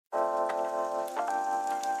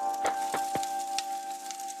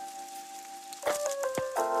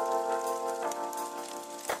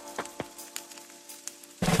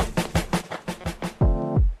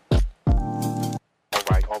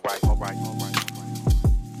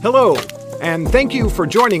Hello, and thank you for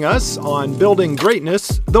joining us on Building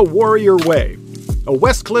Greatness the Warrior Way, a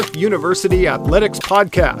Westcliff University athletics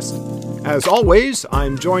podcast. As always,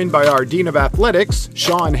 I'm joined by our Dean of Athletics,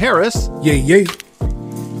 Sean Harris. Yay.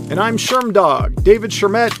 And I'm Sherm Dog, David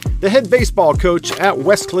Shermett, the head baseball coach at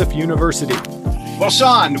Westcliff University. Well,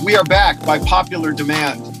 Sean, we are back by popular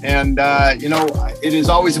demand. And, it is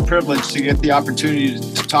always a privilege to get the opportunity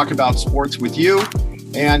to talk about sports with you.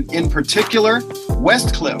 And in particular,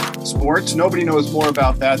 Westcliff sports. Nobody knows more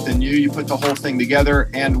about that than you. You put the whole thing together.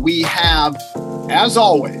 And we have, as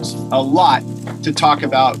always, a lot to talk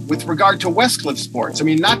about with regard to Westcliff sports. I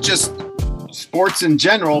mean, not just sports in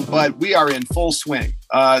general, but we are in full swing.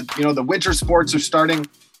 The winter sports are starting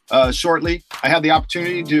shortly. I had the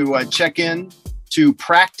opportunity to check in to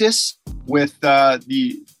practice with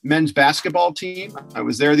the men's basketball team. I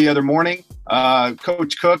was there the other morning.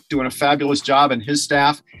 Coach Cook doing a fabulous job and his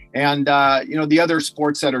staff. And, the other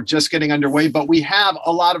sports that are just getting underway. But we have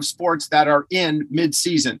a lot of sports that are in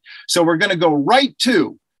mid-season. So we're going to go right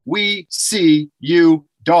to We See You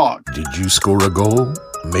Dog. Did you score a goal?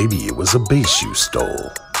 Maybe it was a base you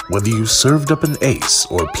stole. Whether you served up an ace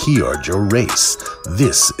or PR'd your race,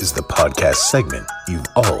 this is the podcast segment you've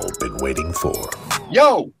all been waiting for.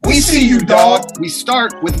 Yo, we see you, dog. We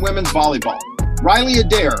start with women's volleyball. Riley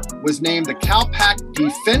Adair was named the CalPAC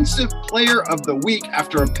Defensive Player of the Week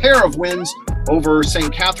after a pair of wins over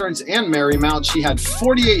St. Catharines and Marymount. She had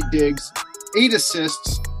 48 digs, 8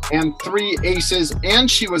 assists, and 3 aces, and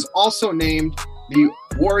she was also named the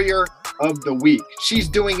Warrior of the Week. She's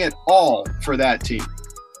doing it all for that team.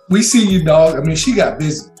 We see you, dog. I mean, she got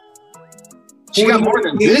busy. She got more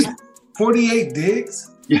than busy. 48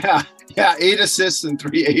 digs? Yeah, 8 assists and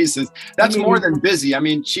 3 aces. That's more than busy. I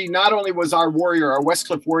mean, she not only was our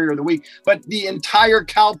Westcliff Warrior of the Week, but the entire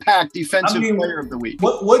CalPAC Defensive Player of the Week.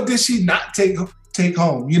 What did she not take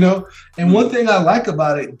home, And one thing I like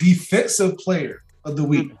about it, Defensive Player of the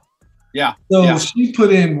Week. Yeah. So she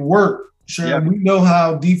put in work. Sure, yeah. We know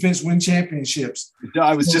how defense win championships.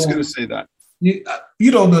 I was just going to say that.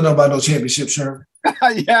 You don't know about no championship, Sherm.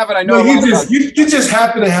 Yeah, but I know. You just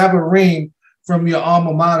happen to have a ring from your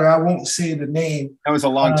alma mater. I won't say the name. That was a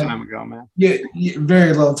long time ago, man. Yeah,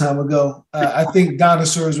 very long time ago. I think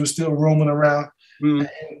dinosaurs were still roaming around.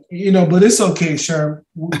 But it's okay, Sherm.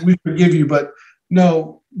 We forgive you. But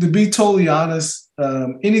no, to be totally honest,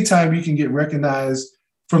 anytime you can get recognized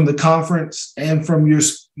from the conference and from your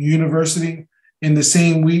university in the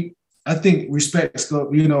same week, I think respects go,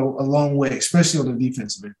 a long way, especially on the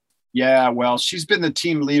defensive end. Yeah, well, she's been the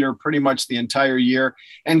team leader pretty much the entire year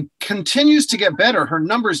and continues to get better. Her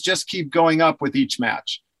numbers just keep going up with each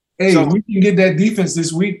match. Hey, we can get that defense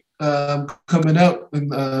this week coming up,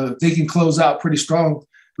 and they can close out pretty strong.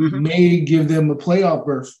 Mm-hmm. May give them a playoff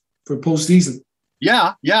berth for postseason.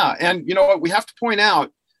 Yeah. And you know what? We have to point out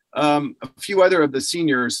a few other of the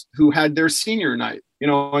seniors who had their senior night,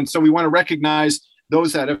 and so we want to recognize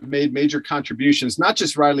those that have made major contributions, not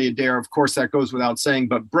just Riley Adair, of course, that goes without saying,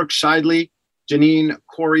 but Brooke Scheidley, Janine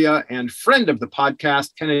Coria, and friend of the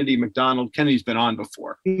podcast, Kennedy McDonald. Kennedy's been on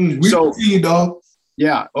before. We see you, dog.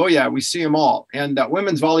 Yeah. Oh, yeah. We see them all. And that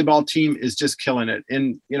women's volleyball team is just killing it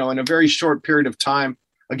in a very short period of time.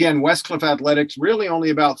 Again, Westcliff Athletics, really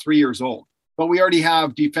only about 3 years old, but we already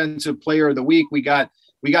have Defensive Player of the Week. We got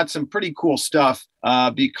some pretty cool stuff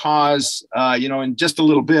because, in just a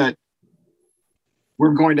little bit,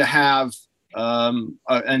 we're going to have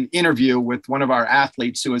an interview with one of our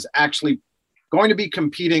athletes who is actually going to be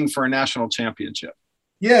competing for a national championship.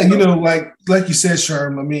 Yeah, like you said,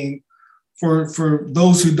 Sherm, I mean, for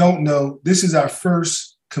those who don't know, this is our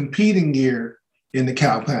first competing year in the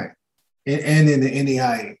CalPAC and in the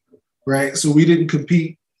NAIA, right? So we didn't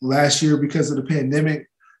compete last year because of the pandemic.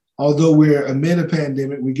 Although we're amid a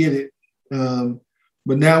pandemic, we get it.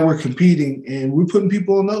 But now we're competing and we're putting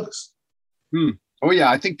people on notice. Oh,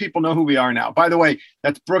 yeah. I think people know who we are now. By the way,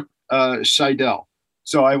 that's Brooke Scheidel.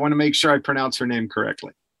 So I want to make sure I pronounce her name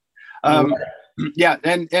correctly. Yeah.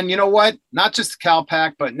 And you know what? Not just the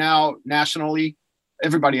CalPAC, but now nationally,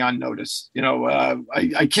 everybody on notice.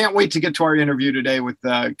 I can't wait to get to our interview today with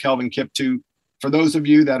Kelvin Kiptoo. For those of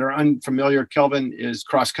you that are unfamiliar, Kelvin is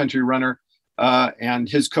cross-country runner and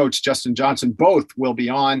his coach, Justin Johnson, both will be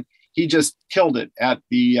on. He just killed it at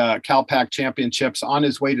the CalPAC championships, on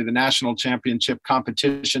his way to the national championship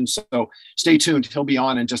competition. So stay tuned. He'll be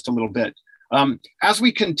on in just a little bit. As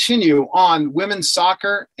we continue on women's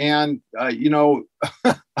soccer, and, you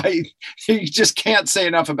just can't say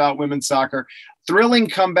enough about women's soccer. Thrilling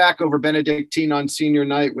comeback over Benedictine on senior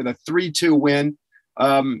night with a 3-2 win.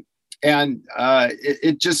 And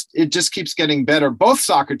it just keeps getting better. Both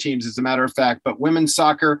soccer teams, as a matter of fact, but women's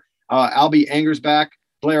soccer, Albie Angersbach,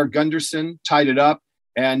 Blair Gunderson tied it up,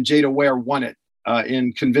 and Jada Ware won it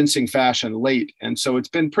in convincing fashion late. And so it's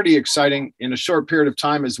been pretty exciting in a short period of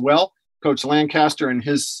time as well. Coach Lancaster and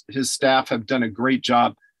his staff have done a great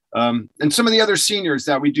job. And some of the other seniors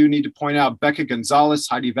that we do need to point out: Becca Gonzalez,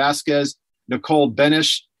 Heidi Vasquez, Nicole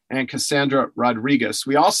Benish, and Cassandra Rodriguez.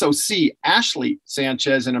 We also see Ashley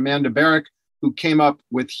Sanchez and Amanda Barrick, who came up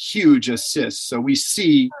with huge assists. So we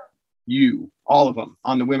see you, all of them,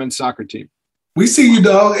 on the women's soccer team. We see you,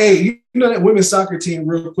 dog. Hey, you know that women's soccer team,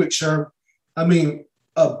 real quick, Sherm. I mean,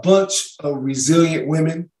 a bunch of resilient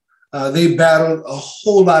women. They battled a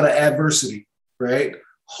whole lot of adversity, right?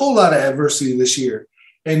 Whole lot of adversity this year.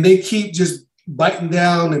 And they keep just biting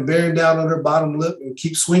down and bearing down on their bottom lip and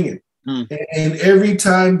keep swinging. And every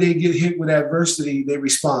time they get hit with adversity, they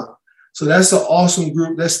respond. So that's an awesome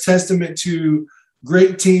group. That's testament to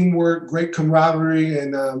great teamwork, great camaraderie,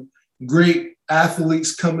 and great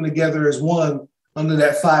athletes coming together as one under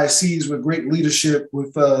that 5 C's with great leadership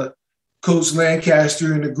with Coach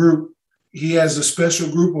Lancaster and the group. He has a special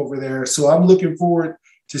group over there. So I'm looking forward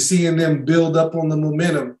to seeing them build up on the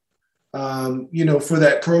momentum, for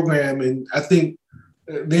that program. And I think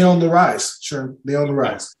they're on the rise, sure. They're on the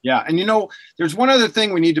rise. Yeah. And, there's one other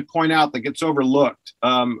thing we need to point out that gets overlooked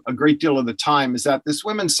a great deal of the time, is that this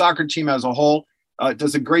women's soccer team as a whole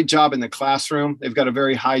does a great job in the classroom. They've got a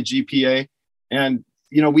very high GPA. And,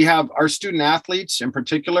 we have our student athletes in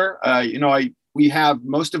particular. We have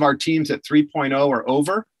most of our teams at 3.0 or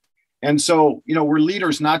over. And so, we're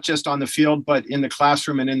leaders not just on the field, but in the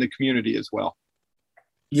classroom and in the community as well.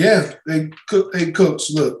 Yeah. Hey, Coach,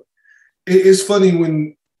 look. It's funny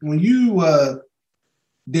when you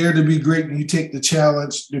dare to be great and you take the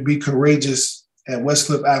challenge to be courageous at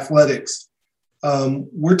Westcliff Athletics.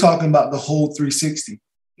 We're talking about the whole 360,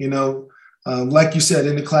 like you said,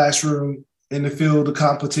 in the classroom, in the field of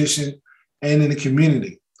competition, and in the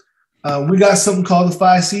community. We got something called the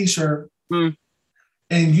 5 C, Sherm.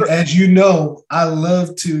 And as you know, I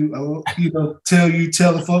love to,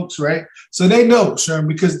 tell the folks, right? So they know, Sherm,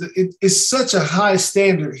 because it's such a high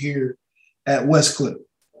standard here at Westcliff.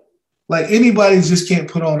 Like, anybody just can't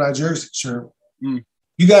put on our jersey, Sherm.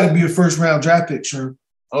 You got to be a first-round draft pick, Sherm.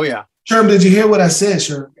 Oh, yeah. Sherm, did you hear what I said,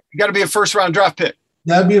 Sherm? You got to be a first-round draft pick.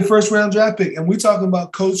 Got to be a first-round draft pick. And we're talking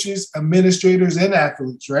about coaches, administrators, and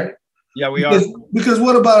athletes, right? Yeah, we are. Because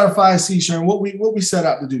what about our 5 C, Sherm? What we set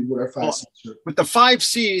out to do with our 5 C, Sherm? With the 5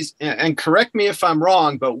 C's, and correct me if I'm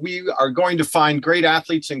wrong, but we are going to find great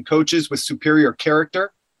athletes and coaches with superior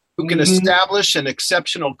character who can establish an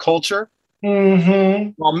exceptional culture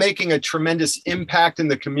while making a tremendous impact in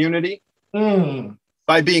the community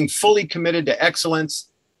by being fully committed to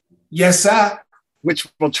excellence. Yes, sir. Which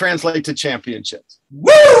will translate to championships.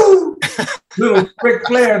 Woo! Little Ric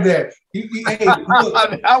Flair there.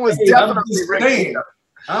 That was definitely Ric.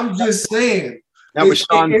 I'm just saying. That was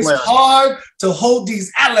Sean Flair. It's hard to hold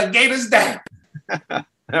these alligators down.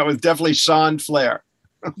 That was definitely Sean Flair.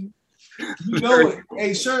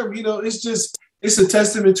 Hey, Sherm, it's a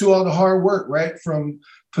testament to all the hard work, right? From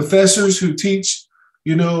professors who teach,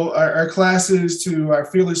 our classes, to our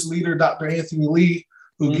fearless leader, Dr. Anthony Lee,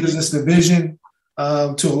 who gives us the vision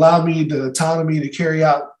to allow me the autonomy to carry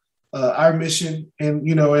out our mission and,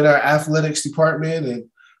 in our athletics department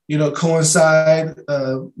and, coincide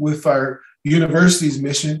with our university's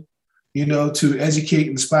mission, to educate,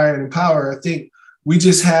 inspire, and empower. I think we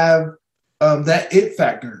just have that it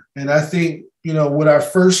factor. And I think, with our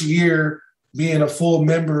first year being a full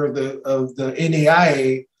member of the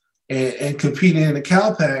NAIA and competing in the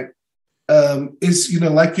CalPAC, it's,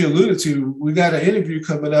 like you alluded to, we got an interview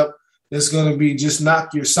coming up that's going to be just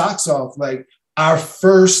knock your socks off, like our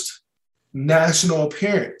first national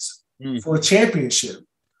appearance for a championship.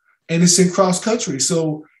 And it's in cross country.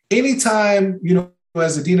 So anytime,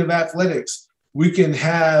 as a Dean of Athletics, we can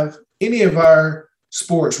have any of our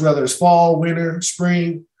sports, whether it's fall, winter,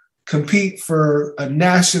 spring, compete for a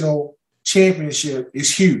national championship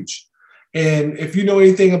is huge. And if you know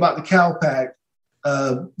anything about the CalPAC,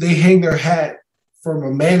 they hang their hat from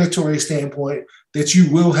a mandatory standpoint that you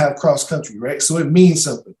will have cross country, right? So it means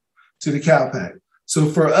something to the CalPAC. So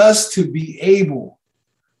for us to be able,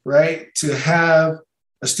 right, to have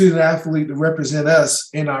a student athlete to represent us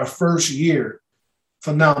in our first year,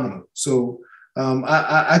 phenomenal. So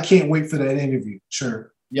I can't wait for that interview.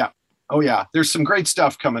 Sure. Yeah. Oh, yeah. There's some great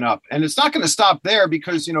stuff coming up. And it's not going to stop there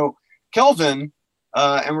because, Kelvin,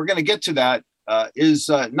 and we're going to get to that, is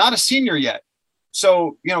not a senior yet.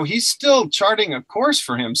 So, he's still charting a course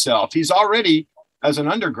for himself. He's already, as an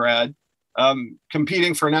undergrad,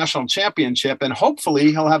 competing for a national championship, and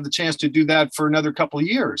hopefully he'll have the chance to do that for another couple of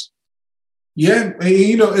years. Yeah, and,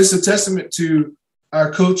 it's a testament to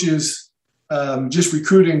our coaches just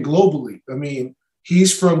recruiting globally. I mean,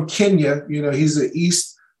 he's from Kenya. He's of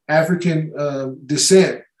East African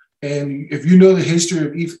descent. And if you know the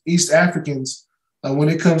history of East Africans, when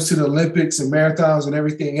it comes to the Olympics and marathons and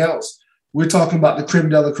everything else, we're talking about the creme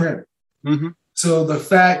de la creme. Mm-hmm. So the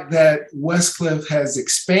fact that Westcliff has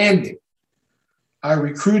expanded our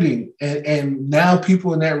recruiting and now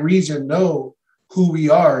people in that region know who we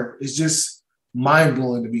are is just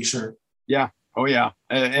mind-blowing, to be sure. Yeah. Oh, yeah.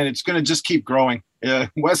 And it's going to just keep growing.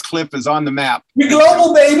 Westcliff is on the map. We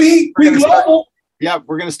global, baby. We global.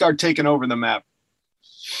 We're going to start taking over the map.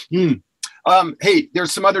 Hey,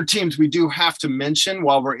 there's some other teams we do have to mention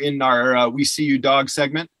while we're in our We See You Dog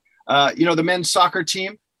segment. The men's soccer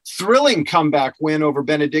team, thrilling comeback win over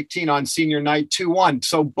Benedictine on senior night 2-1.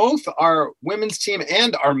 So both our women's team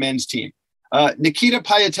and our men's team. Nikita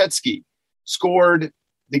Piatetsky scored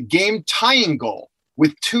the game tying goal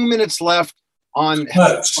with 2 minutes left on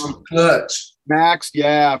clutch. Max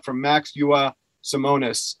Ua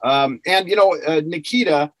Simonis.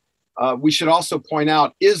 Nikita, we should also point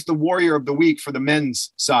out, is the Warrior of the Week for the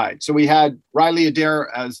men's side. So we had Riley Adair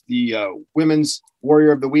as the women's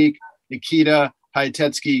Warrior of the Week, Nikita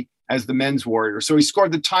Piatetsky as the men's Warrior. So he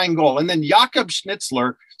scored the tying goal. And then Jakob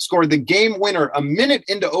Schnitzler scored the game winner a minute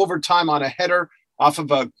into overtime on a header off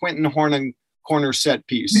of a Quentin Horning corner set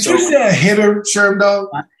piece. Did you say a hitter, Sherm Dog?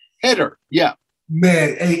 Header, yeah.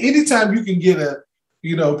 Man, hey, anytime you can get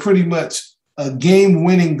pretty much a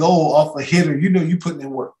game-winning goal off a hitter, you putting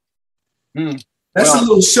in work. That's a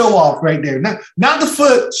little show off right there. Not the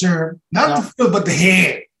foot, Sherm. Not the foot, but the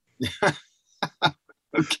head.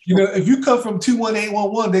 Okay. If you come from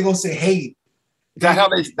 21811, they're gonna say hey. That's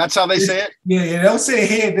how they say it? Yeah, they don't say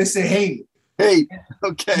head, they say hey. Hey,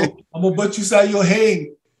 okay. I'm gonna butt you side your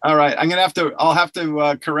hey. All right, I'll have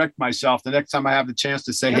to correct myself the next time I have the chance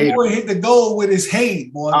to say hey. That boy hit the goal with his hey,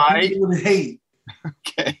 boy. With his hey.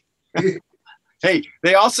 Okay. Hey,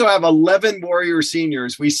 they also have 11 Warrior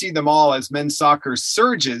seniors. We see them all as men's soccer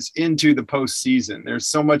surges into the postseason. There's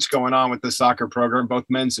so much going on with the soccer program, both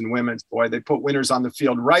men's and women's. Boy, they put winners on the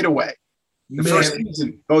field right away. The first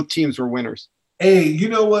season, both teams were winners. Hey, you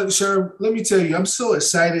know what, Sherm? Let me tell you, I'm so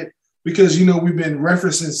excited because, we've been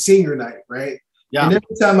referencing senior night, right? Yeah. And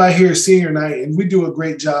every time I hear senior night, and we do a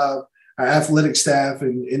great job, our athletic staff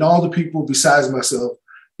and all the people besides myself,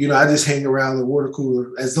 I just hang around the water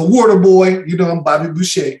cooler as the water boy. I'm Bobby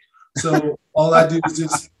Boucher. So all I do is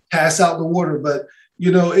just pass out the water. But,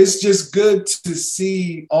 it's just good to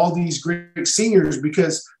see all these great seniors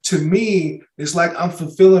because to me, it's like I'm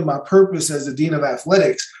fulfilling my purpose as the Dean of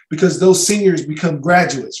Athletics because those seniors become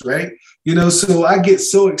graduates, right? So I get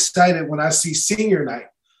so excited when I see senior night,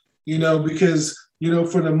 because,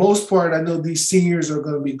 for the most part, I know these seniors are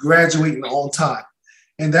going to be graduating on time.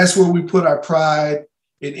 And that's where we put our pride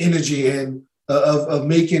and energy in of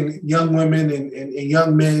making young women and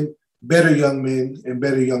young men better young men and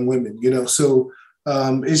better young women, So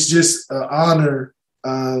it's just an honor,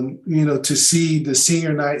 to see the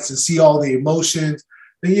senior nights and see all the emotions.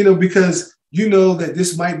 And, because that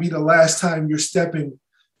this might be the last time you're stepping,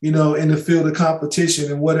 in the field of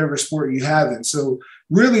competition in whatever sport you have in. So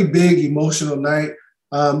really big emotional night.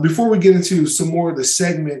 Before we get into some more of the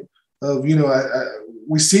segment of,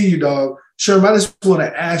 we see you, dog. Sherm, I just want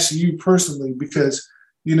to ask you personally because,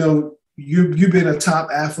 you've been a top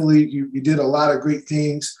athlete. You did a lot of great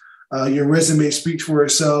things. Your resume speaks for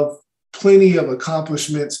itself. Plenty of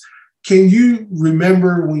accomplishments. Can you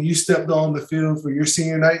remember when you stepped on the field for your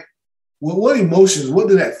senior night? What emotions? What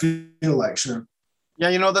did that feel like, Sherm?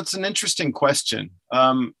 Yeah, that's an interesting question.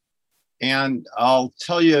 And I'll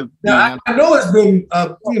tell you. Now, I know it's been,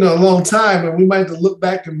 a long time, and we might have to look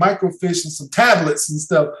back and microfiche and some tablets and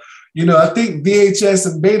stuff. I think VHS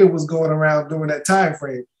and beta was going around during that time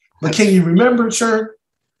frame. But can you remember, Sherm?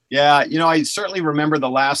 Yeah, I certainly remember the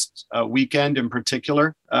last weekend in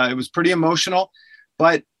particular. It was pretty emotional.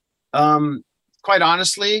 But quite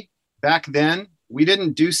honestly, back then, we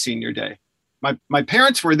didn't do senior day. My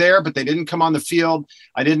parents were there, but they didn't come on the field.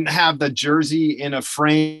 I didn't have the jersey in a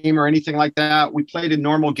frame or anything like that. We played a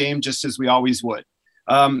normal game just as we always would.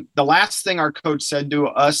 The last thing our coach said to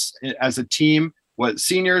us as a team was,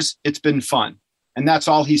 seniors, it's been fun. And that's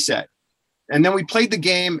all he said. And then we played the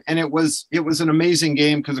game, and it was an amazing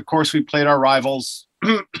game because, of course, we played our rivals,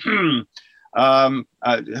 who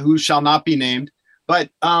shall not be named.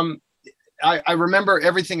 But I remember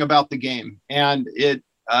everything about the game, and it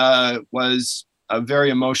was a very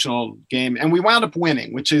emotional game, and we wound up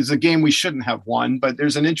winning, which is a game we shouldn't have won. But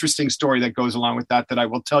there's an interesting story that goes along with that I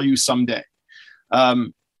will tell you someday.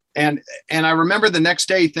 And I remember the next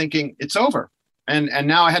day thinking it's over, and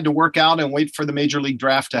now I had to work out and wait for the major league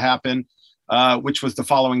draft to happen, which was the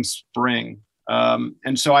following spring.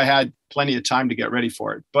 And so I had plenty of time to get ready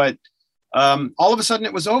for it. But all of a sudden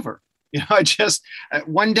it was over. I just,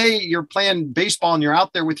 one day you're playing baseball and you're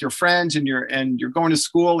out there with your friends and you're going to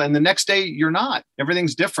school, and the next day you're not.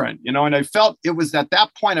 Everything's different, and I felt it was at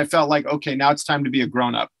that point I felt like, okay, now it's time to be a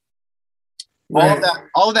grown up. Right.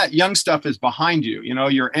 All of that young stuff is behind you.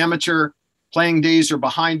 Your amateur playing days are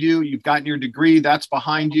behind you. You've gotten your degree, that's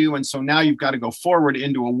behind you. And so now you've got to go forward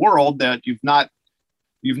into a world that you've not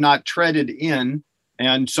treaded in.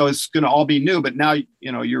 And so it's going to all be new, but now,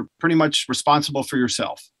 you're pretty much responsible for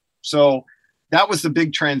yourself. So that was the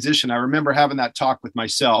big transition. I remember having that talk with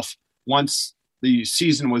myself once the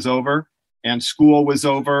season was over and school was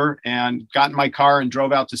over, and got in my car and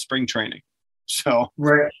drove out to spring training. So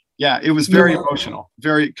right. Yeah, it was very emotional,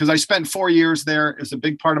 because I spent 4 years there. It's a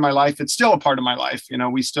big part of my life. It's still a part of my life.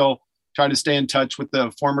 We still try to stay in touch with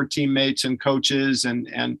the former teammates and coaches,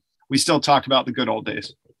 and we still talk about the good old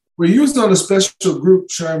days. Well, you was on a special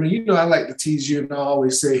group, Sherman. I like to tease you, and I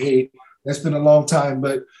always say, hey, that's been a long time.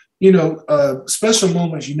 But, special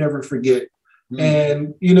moments you never forget. Mm-hmm.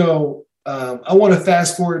 And, I want to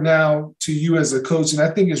fast forward now to you as a coach. And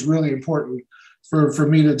I think it's really important for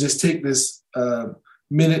me to just take this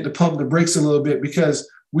minute to pump the brakes a little bit, because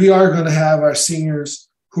we are going to have our seniors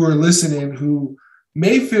who are listening who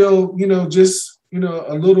may feel,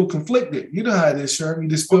 a little conflicted. You know how it is, Sherman. You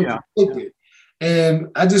just feel conflicted. And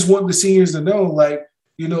I just want the seniors to know,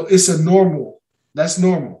 that's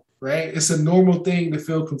normal, right? It's a normal thing to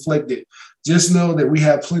feel conflicted. Just know that we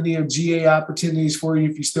have plenty of GA opportunities for you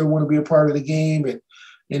if you still want to be a part of the game. And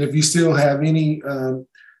if you still have any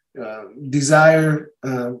desire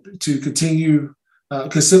to continue,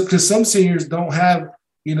 because some seniors don't have,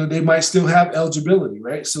 they might still have eligibility,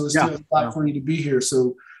 right? So it's still a spot for you to be here.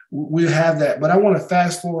 So we'll have that. But I want to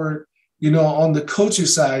fast forward, on the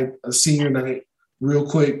coach's side of senior night real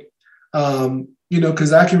quick,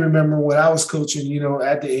 because I can remember when I was coaching,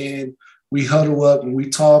 at the end, we huddle up and we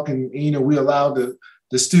talk, and, we allow the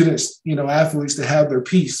students, athletes to have their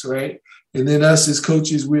piece, right? And then us as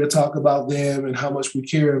coaches, we'll talk about them and how much we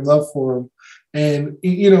care and love for them. And,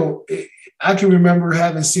 I can remember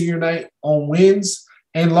having senior night on wins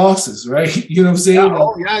and losses, right? You know what I'm saying?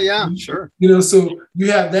 Oh, yeah, sure. So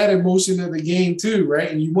you have that emotion of the game too, right?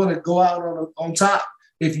 And you want to go out on top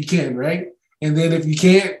if you can, right? And then if you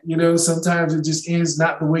can't, sometimes it just ends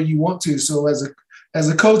not the way you want to. So as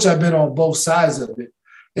a coach, I've been on both sides of it.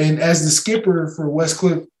 And as the skipper for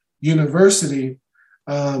Westcliff University,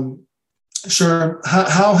 Sherm,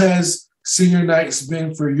 how has senior nights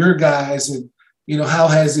been for your guys? And, how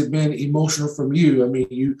has it been emotional from you? I mean,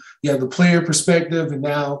 you have the player perspective, and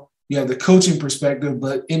now you have the coaching perspective.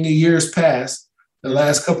 But in the years past, the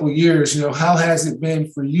last couple of years, how has it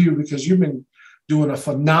been for you? Because you've been doing a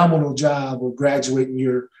phenomenal job of graduating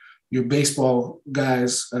your baseball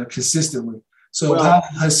guys consistently. So how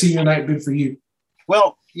has senior night been for you?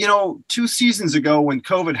 Well, 2 seasons ago when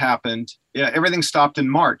COVID happened, everything stopped in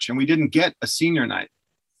March, and we didn't get a senior night.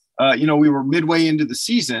 We were midway into the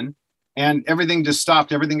season, and everything just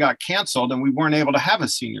stopped. Everything got canceled, and we weren't able to have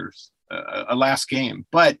a last game.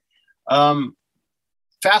 But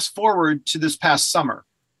fast forward to this past summer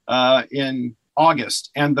in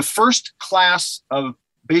August, and the first class of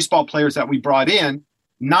baseball players that we brought in,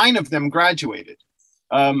 9 of them graduated.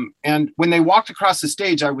 And when they walked across the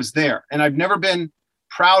stage, I was there, and I've never been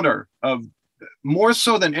prouder of, more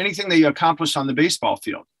so than anything they accomplished on the baseball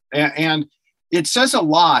field. And it says a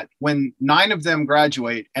lot when 9 of them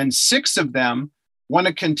graduate and 6 of them want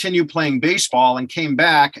to continue playing baseball and came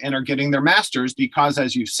back and are getting their masters because,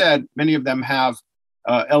 as you said, many of them have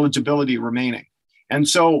eligibility remaining. And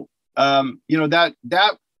so, that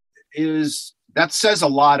says a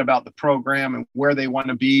lot about the program and where they want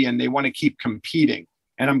to be, and they want to keep competing.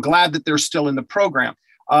 And I'm glad that they're still in the program.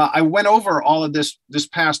 I went over all of this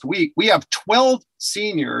past week. We have 12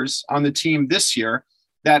 seniors on the team this year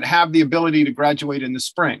that have the ability to graduate in the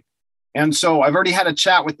spring. And so I've already had a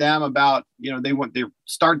chat with them about, they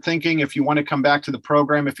start thinking if you want to come back to the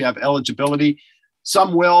program, if you have eligibility.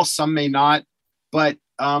 Some will, some may not. But,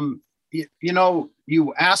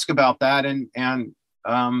 you ask about that, and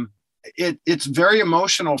it's very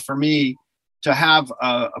emotional for me to have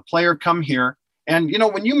a player come here. And,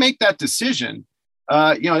 when you make that decision,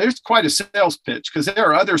 there's quite a sales pitch, because there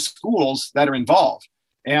are other schools that are involved.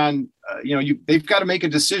 And, they've got to make a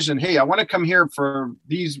decision. Hey, I want to come here for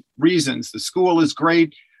these reasons. The school is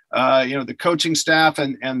great. The coaching staff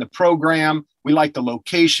and the program. We like the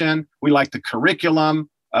location. We like the curriculum.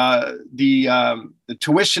 The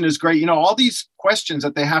tuition is great. All these questions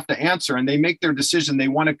that they have to answer, and they make their decision. They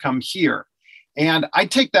want to come here. And I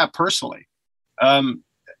take that personally. And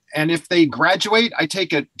if they graduate, I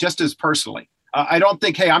take it just as personally. I don't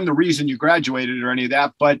think, hey, I'm the reason you graduated or any of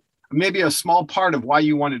that, but maybe a small part of why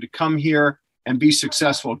you wanted to come here and be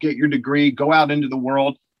successful, get your degree, go out into the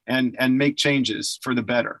world and make changes for the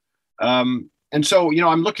better. And so,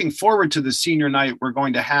 I'm looking forward to the senior night we're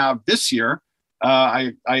going to have this year.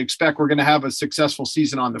 I expect we're going to have a successful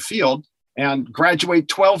season on the field and graduate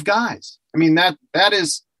 12 guys. I mean,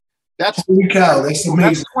 that's holy cow, that's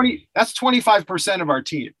amazing. That's 25% of our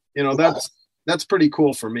team. That's pretty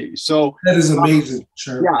cool for me. So that is amazing.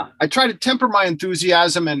 Sure. Yeah. I try to temper my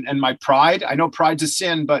enthusiasm and my pride. I know pride's a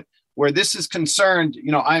sin, but where this is concerned,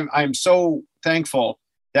 I'm so thankful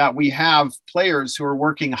that we have players who are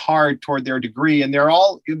working hard toward their degree, and they're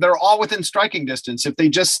all within striking distance. If they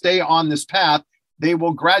just stay on this path, they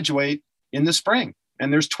will graduate in the spring,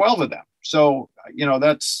 and there's 12 of them. So,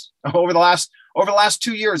 that's over the last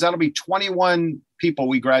 2 years, that'll be 21 people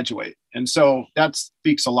we graduate. And so that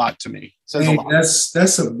speaks a lot to me. Says a lot.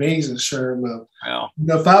 That's amazing, Sherm. Yeah.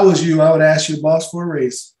 If I was you, I would ask your boss for a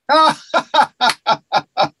raise. Yeah,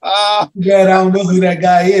 I don't know who that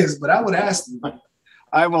guy is, but I would ask him.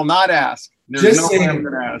 I will not ask. There's no way I'm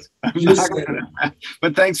going to ask. I'm not gonna ask.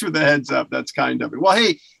 But thanks for the heads up. That's kind of it. Well,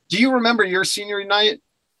 hey, do you remember your senior night?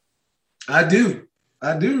 I do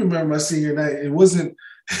remember my senior night. It wasn't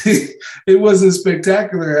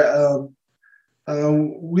spectacular.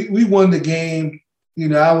 We won the game.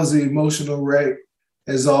 I was an emotional wreck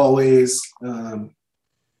as always.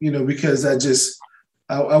 Because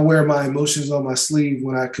I wear my emotions on my sleeve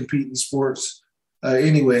when I compete in sports.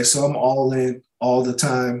 Anyway, so I'm all in all the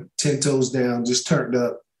time, 10 toes down, just turned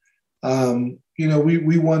up.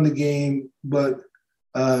 We won the game, but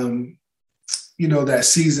that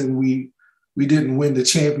season we didn't win the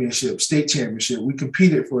state championship. We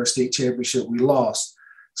competed for a state championship. We lost.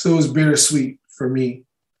 So it was bittersweet for me.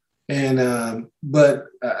 And, but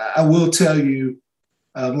I will tell you,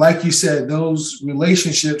 like you said, those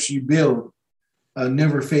relationships you build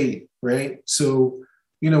never fade, right? So,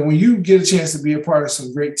 when you get a chance to be a part of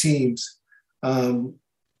some great teams,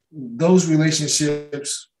 those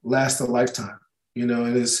relationships last a lifetime, you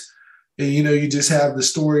just have the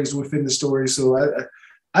stories within the story. So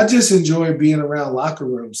I just enjoy being around locker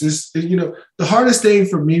rooms. The hardest thing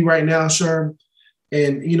for me right now, Sherm,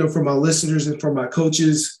 and, for my listeners and for my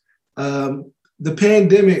coaches, the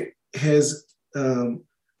pandemic has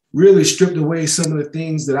really stripped away some of the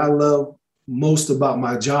things that I love most about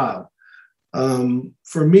my job.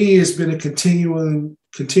 For me, it's been a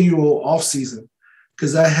continual off season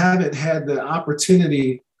because I haven't had the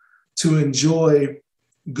opportunity to enjoy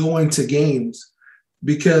going to games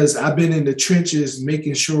because I've been in the trenches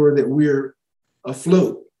making sure that we're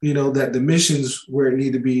afloat, that the mission's where it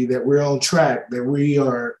need to be, that we're on track, that we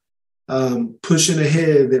are pushing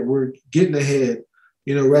ahead, that we're getting ahead,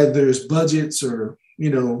 whether it's budgets or,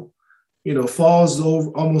 fall's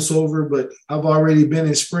almost over, but I've already been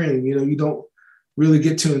in spring, you don't really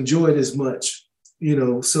get to enjoy it as much,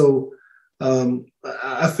 so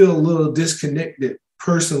I feel a little disconnected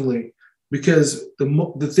personally because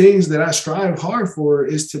the things that I strive hard for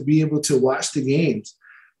is to be able to watch the games.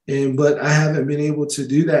 But I haven't been able to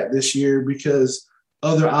do that this year because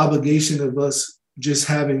other obligation of us just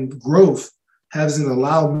having growth hasn't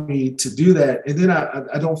allowed me to do that. And then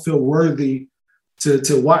I don't feel worthy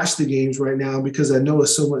to watch the games right now because I know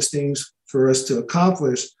it's so much things for us to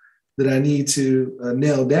accomplish that I need to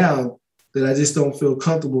nail down that I just don't feel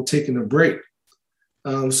comfortable taking a break.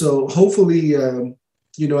 So hopefully, I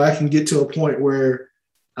can get to a point where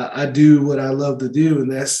I do what I love to do,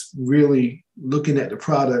 and that's really looking at the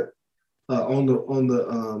product in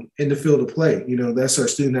the field of play. That's our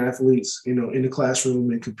student athletes, in the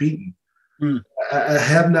classroom and competing. I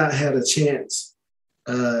have not had a chance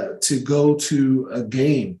to go to a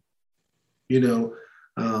game.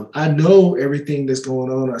 I know everything that's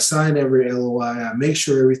going on. I sign every LOI. I make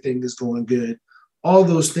sure everything is going good. All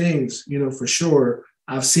those things, for sure.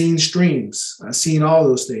 I've seen streams. I've seen all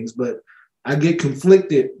those things, but I get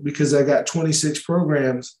conflicted because I got 26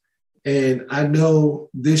 programs and I know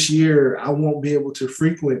this year I won't be able to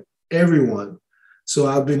frequent everyone. So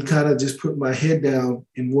I've been kind of just putting my head down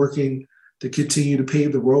and working to continue to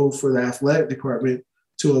pave the road for the athletic department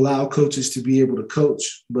to allow coaches to be able to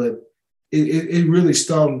coach. But it really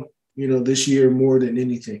stung, this year more than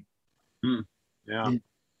anything. Yeah.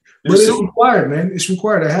 But it's required, man. It's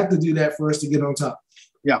required. I have to do that for us to get on top.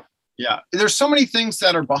 Yeah. Yeah. There's so many things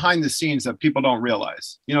that are behind the scenes that people don't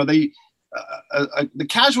realize. You know, the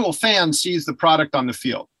casual fan sees the product on the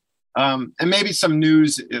field, and maybe some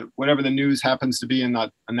news, whatever the news happens to be in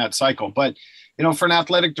that cycle. But, you know, for an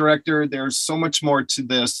athletic director, there's so much more to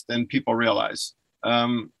this than people realize.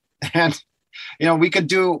 And, you know, we could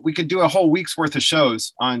do a whole week's worth of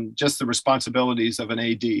shows on just the responsibilities of an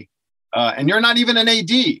AD. And you're not even an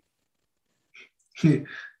AD.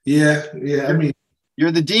 Yeah. I mean,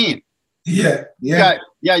 you're the dean. Yeah.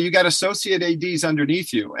 You got associate ADs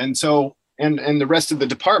underneath you. And so, and the rest of the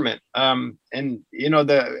department. And, you know,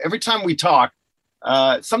 every time we talk,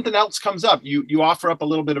 something else comes up. You offer up a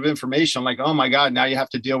little bit of information like, oh my God, now you have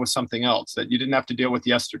to deal with something else that you didn't have to deal with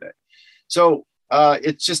yesterday. So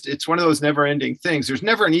it's one of those never ending things. There's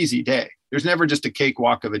never an easy day. There's never just a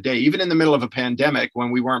cakewalk of a day. Even in the middle of a pandemic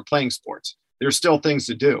when we weren't playing sports, there's still things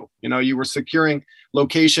to do. You know, you were securing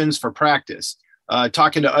locations for practice,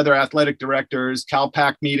 talking to other athletic directors,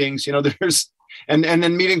 CalPAC meetings, you know, and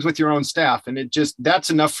then meetings with your own staff. And that's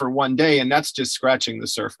enough for one day. And that's just scratching the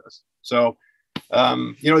surface. So,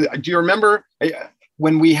 you know, do you remember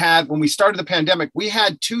when we started the pandemic, we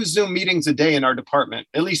had 2 Zoom meetings a day in our department,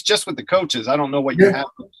 at least just with the coaches. I don't know what you have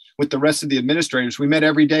with the rest of the administrators. We met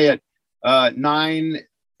every day at 9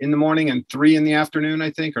 in the morning and 3 in the afternoon, I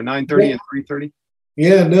think, or 9:30 and 3:30.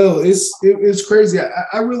 Yeah, no, it's crazy.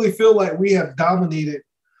 I really feel like we have dominated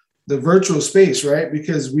the virtual space, right?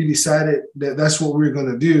 Because we decided that that's what we're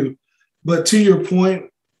going to do. But to your point,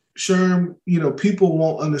 Sherm, you know, people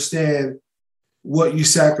won't understand what you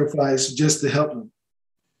sacrifice just to help them.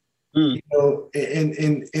 You know,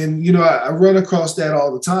 and you know, I run across that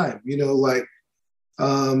all the time, you know, like,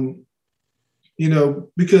 you know,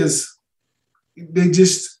 because they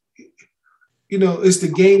just, you know, it's the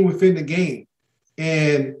game within the game.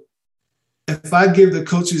 And if I give the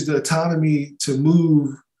coaches the autonomy to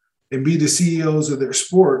move and be the CEOs of their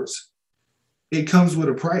sports, it comes with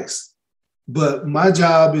a price. But my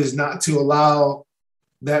job is not to allow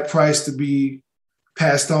that price to be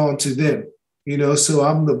passed on to them. You know, so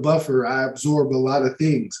I'm the buffer. I absorb a lot of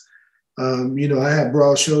things. You know, I have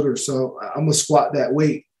broad shoulders, so I'm gonna squat that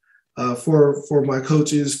weight for my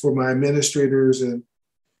coaches, for my administrators, and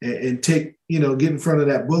take, you know, get in front of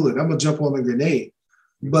that bullet. I'm gonna jump on the grenade.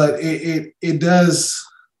 But it does,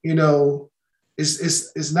 you know,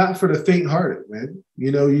 it's not for the faint-hearted, man.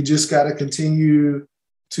 You know, you just got to continue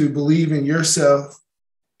to believe in yourself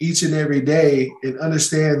each and every day and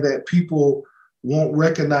understand that people won't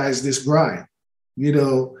recognize this grind. You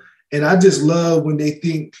know, and I just love when they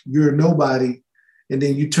think you're nobody and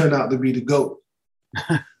then you turn out to be the GOAT.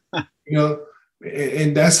 You know,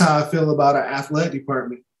 and that's how I feel about our athletic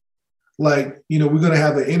department. Like, you know, we're going to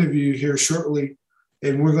have an interview here shortly,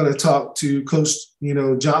 and we're going to talk to Coach, you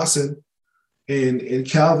know, Johnson and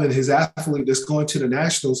Calvin, his athlete that's going to the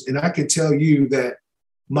Nationals. And I can tell you that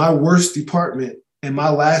my worst department and my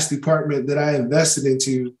last department that I invested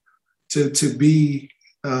into to be,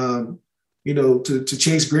 you know, to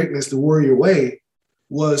chase greatness the Warrior way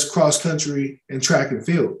was cross country and track and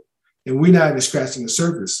field. And we're not even scratching the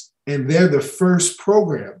surface. And they're the first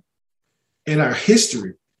program in our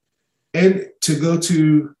history and to go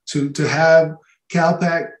to have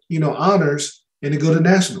CalPAC, you know, honors and to go to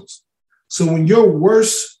nationals. So when your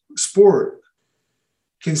worst sport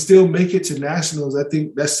can still make it to nationals, I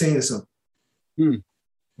think that's saying something.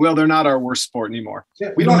 Well, they're not our worst sport anymore.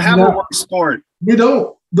 Yeah, we don't have a worst sport. We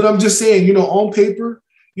don't. But I'm just saying, you know, on paper,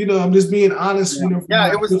 you know, I'm just being honest. Yeah. You know,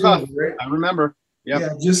 yeah, it was tough. Right? I remember. Yep. Yeah,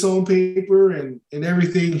 just on paper and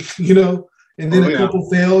everything, you know. And then a couple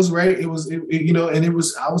fails, right? It was, you know, and I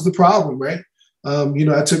was the problem, right? You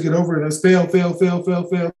know, I took it over and it's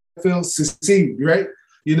fail, succeed, right?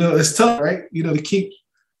 You know, it's tough, right? You know, to keep,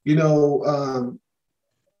 you know,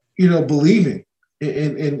 believing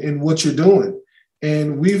in what you're doing.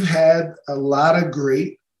 And we've had a lot of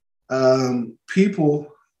great people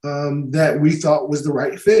that we thought was the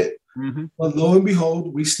right fit. Mm-hmm. But lo and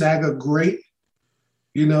behold, we snag a great,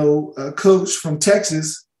 you know, coach from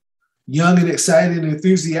Texas, young and excited and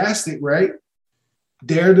enthusiastic, right?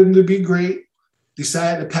 Dared him to be great,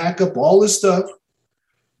 decided to pack up all his stuff,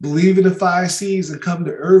 believe in the 5 C's and come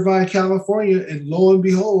to Irvine, California. And lo and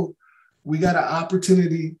behold, we got an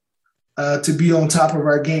opportunity to be on top of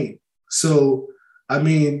our game. So, I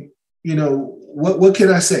mean, you know, what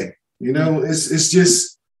can I say? You know, it's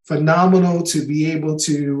just phenomenal to be able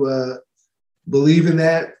to believe in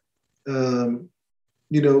that,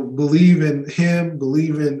 you know, believe in him,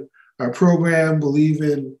 believe in our program, believe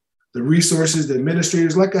in the resources, the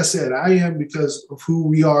administrators. Like I said, I am because of who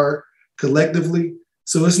we are collectively.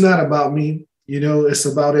 So it's not about me, it's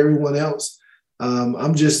about everyone else.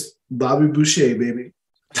 I'm just Bobby Boucher, baby.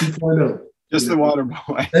 2.0. Just the water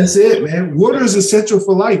boy. That's it, man. Water is essential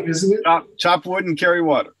for life, isn't it? Chop wood and carry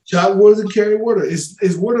water. Chop wood and carry water.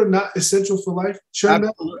 Is water not essential for life? Sure.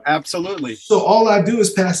 Absolutely. So all I do is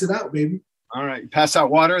pass it out, baby. All right. Pass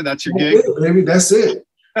out water. That's your gig. Baby, that's it.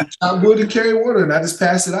 Chop wood and carry water, and I just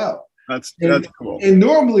pass it out. That's cool. And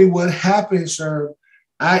normally what happens, Sherm,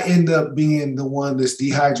 I end up being the one that's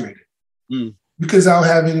dehydrated because I don't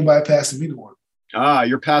have anybody passing me the water.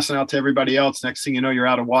 You're passing out to everybody else. Next thing you know, you're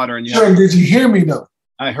out of water. And did you hear me though?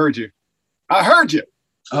 I heard you.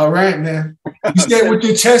 All right, man. You stay with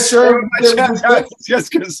your chest, Sherm? I was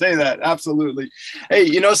just going to say that. Absolutely. Hey,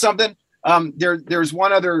 you know something? There's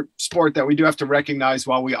one other sport that we do have to recognize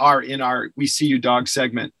while we are in our We See You Dog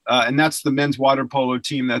segment, and that's the men's water polo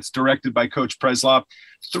team that's directed by Coach Presloff.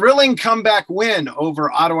 Thrilling comeback win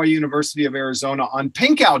over Ottawa University of Arizona on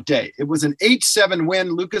Pink Out Day. It was an 8-7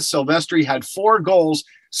 win. Lucas Silvestri had 4 goals,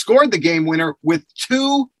 scored the game winner with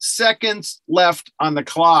 2 seconds left on the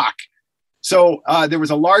clock. So there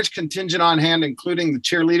was a large contingent on hand, including the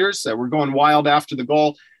cheerleaders that were going wild after the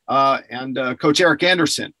goal. And Coach Eric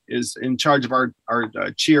Anderson is in charge of our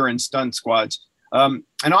cheer and stunt squads. And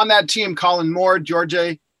on that team, Colin Moore, George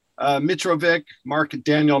Mitrovic, Mark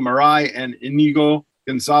Daniel Marai, and Inigo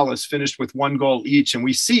Gonzalez finished with 1 goal each. And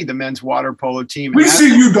we see the men's water polo team. We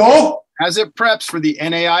see you, dog. As it preps for the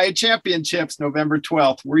NAIA Championships, November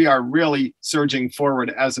 12th, we are really surging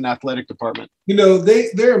forward as an athletic department.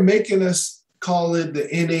 They're making us call it the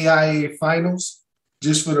NAIA Finals,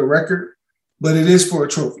 just for the record, but it is for a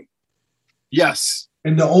trophy. Yes.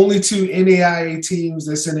 And the only 2 NAIA teams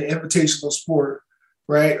that's in the invitational sport,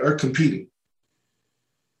 right, are competing.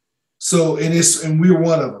 So, and we're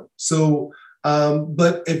one of them. So,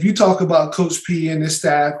 but if you talk about Coach P and his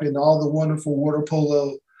staff and all the wonderful water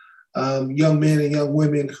polo young men and young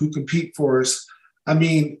women who compete for us, I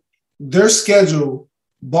mean, their schedule,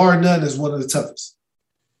 bar none, is one of the toughest.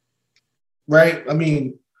 Right? I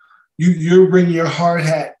mean, you're bringing your hard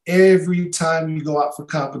hat every time you go out for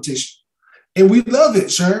competition. And we love it,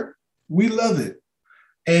 Sherm. We love it.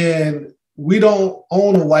 And we don't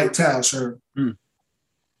own a white towel, Sherm.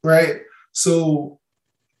 Right? So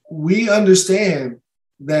we understand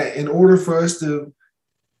that in order for us to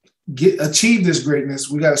achieve this greatness,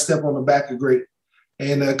 we got to step on the back of great.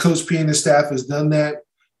 And Coach P and his staff has done that.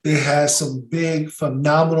 They had some big,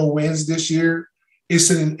 phenomenal wins this year. It's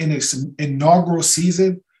an inaugural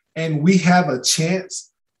season, and we have a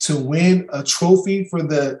chance to win a trophy for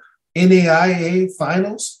the NAIA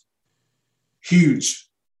Finals. Huge.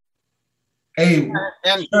 Hey,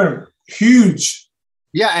 and huge.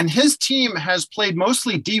 Yeah, and his team has played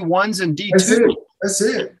mostly D1s and D2s. That's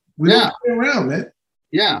it. We don't play around, man.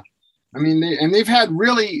 Yeah. I mean, they've had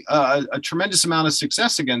really a tremendous amount of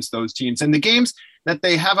success against those teams. And the games that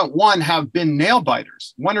they haven't won have been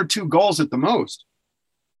nail-biters, 1 or 2 goals at the most.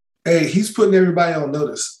 Hey, he's putting everybody on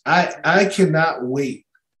notice. I cannot wait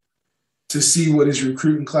to see what his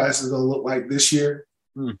recruiting class is going to look like this year.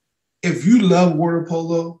 If you love water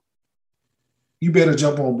polo, you better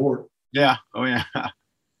jump on board. Yeah. Oh, yeah.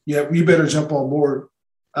 Yeah, you better jump on board.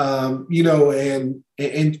 And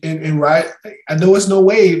right. I know it's no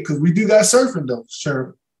wave because we do got surfing though,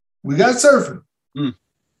 sure. We got surfing.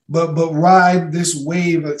 But ride this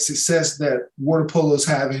wave of success that water polo is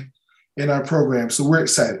having in our program. So we're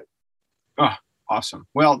excited. Oh, awesome.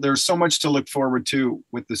 Well, there's so much to look forward to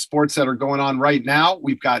with the sports that are going on right now.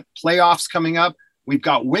 We've got playoffs coming up. We've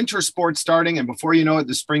got winter sports starting. And before you know it,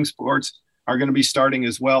 the spring sports are going to be starting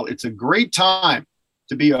as well. It's a great time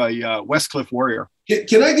to be a Westcliff Warrior.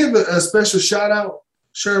 Can I give a special shout out,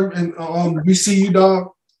 Sherm, on We See You,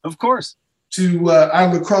 dog? Of course. To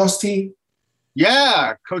our lacrosse team.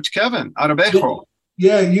 Yeah, Coach Kevin Arabejo.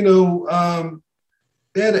 Yeah, they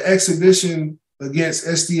had an exhibition against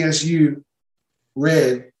SDSU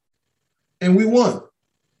Red, and we won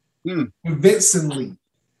convincingly.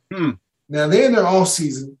 Now, they're in their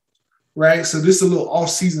off-season, right? So this is a little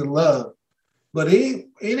off-season love. But it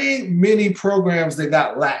ain't many programs that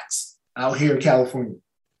got lax out here in California.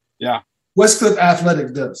 Yeah. Westcliff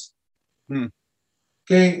Athletics does.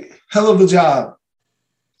 Okay, hell of a job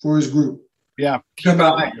for his group. Yeah, keep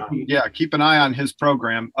an eye on his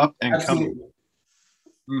program, up and Absolutely.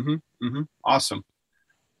 Coming. Awesome.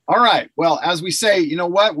 All right. Well, as we say, you know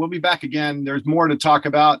what? We'll be back again. There's more to talk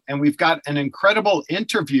about, and we've got an incredible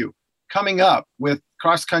interview coming up with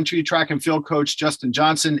cross-country track and field coach Justin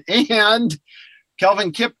Johnson and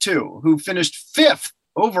Kelvin Kiptoo, who finished 5th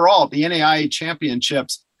overall at the NAIA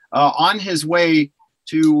Championships, on his way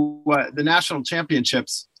to the national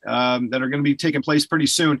championships that are going to be taking place pretty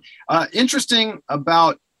soon. Interesting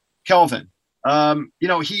about Kelvin.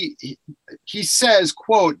 He says,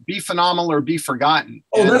 quote, "Be phenomenal or be forgotten."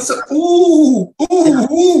 Oh, and that's ooh.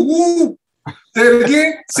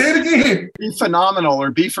 Say it again. Be phenomenal or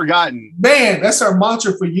be forgotten. Man, that's our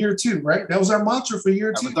mantra for year 2, right? That was our mantra for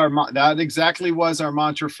year 2. That exactly was our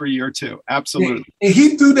mantra for year 2. Absolutely. And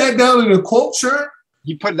he threw that down in a quote, sure.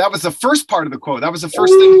 That was the first part of the quote. That was the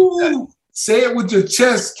first thing he said. Say it with your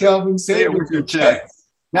chest, Kelvin. Say it with your chest.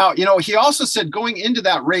 Now, he also said going into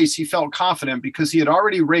that race, he felt confident because he had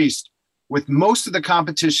already raced with most of the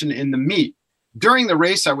competition in the meet. During the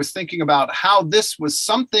race, I was thinking about how this was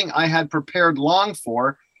something I had prepared long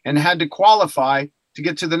for and had to qualify to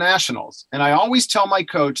get to the nationals. And I always tell my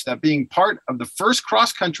coach that being part of the first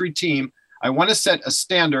cross-country team, I want to set a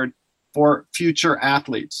standard for future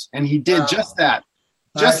athletes. And he did just that.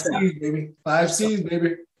 Just 5 C's, baby. 5 C's,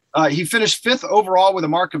 baby. He finished 5th overall with a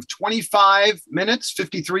mark of 25 minutes,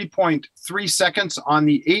 53.3 seconds on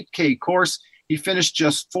the 8K course. He finished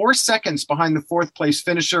just 4 seconds behind the 4th place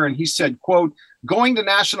finisher. And he said, quote, "Going to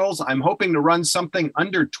nationals, I'm hoping to run something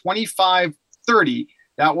under 25:30.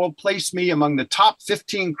 That will place me among the top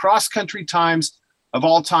 15 cross-country times of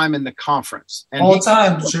all time in the conference." And all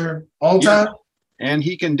time. And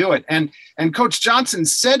he can do it. And Coach Johnson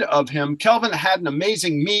said of him, Kelvin had an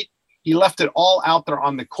amazing meet. He left it all out there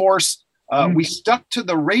on the course. We stuck to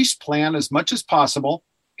the race plan as much as possible.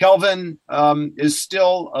 Kelvin is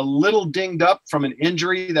still a little dinged up from an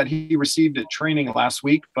injury that he received at training last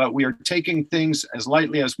week, but we are taking things as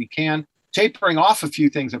lightly as we can, tapering off a few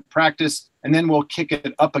things at practice, and then we'll kick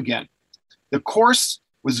it up again. The course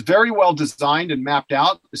was very well designed and mapped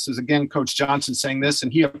out. This is, again, Coach Johnson saying this,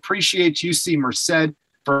 and he appreciates UC Merced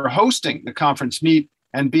for hosting the conference meet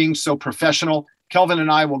and being so professional. Kelvin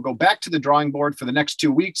and I will go back to the drawing board for the next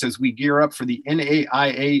 2 weeks as we gear up for the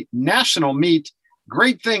NAIA national meet.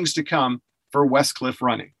 Great things to come for Westcliff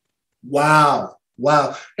running. Wow.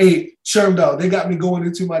 Hey, Sherm, dog, they got me going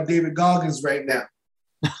into my David Goggins right now.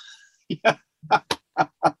 Yeah.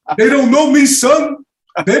 They don't know me, son.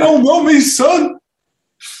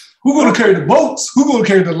 Who gonna carry the boats? Who gonna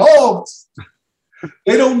carry the logs?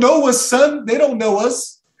 They don't know us, son. They don't know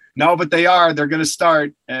us. No, but they are. They're going to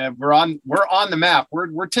start. We're on the map.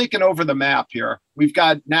 We're taking over the map here. We've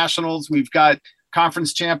got nationals. We've got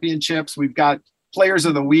conference championships. We've got players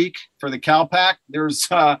of the week for the CalPAC. There is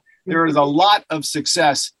a lot of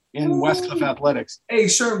success in Westcliff athletics. Hey,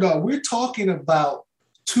 Sherm, dog, we're talking about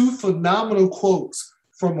 2 phenomenal quotes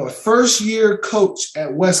from a first-year coach at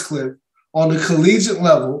Westcliff on the collegiate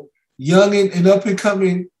level, young and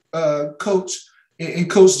up-and-coming coach and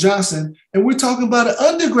Coach Johnson, and we're talking about an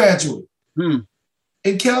undergraduate and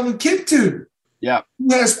Kelvin Kiptoo, who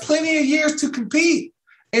has plenty of years to compete,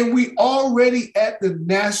 and we already at the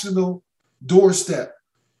national doorstep,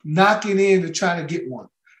 knocking in to try to get one.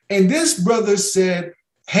 And this brother said,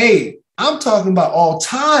 "Hey, I'm talking about all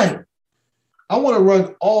time. I want to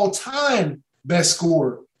run all time best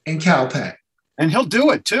scorer in CalPAC," and he'll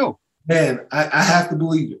do it too. Man, I have to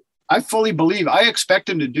believe it. I fully believe. I expect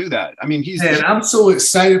him to do that. I mean, I'm so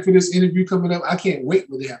excited for this interview coming up. I can't wait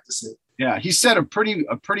what they have to say. Yeah, he set a pretty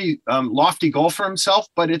lofty goal for himself,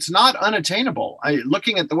 but it's not unattainable.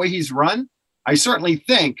 Looking at the way he's run, I certainly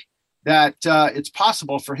think that it's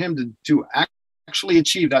possible for him to actually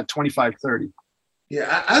achieve that 25:30.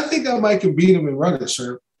 Yeah, I think I might can beat him in running,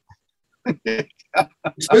 sir.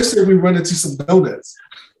 Especially if we run into some donuts.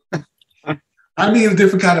 I need a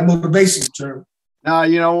different kind of motivation, sir. Now,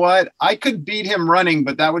 you know what? I could beat him running,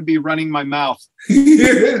 but that would be running my mouth.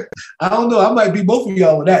 I don't know. I might beat both of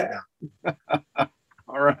y'all with that now.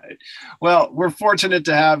 All right. Well, we're fortunate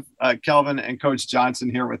to have Kelvin and Coach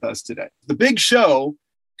Johnson here with us today. The big show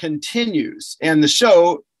continues, and the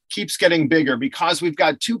show keeps getting bigger because we've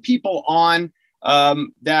got 2 people on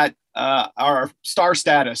that are star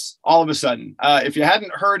status all of a sudden. If you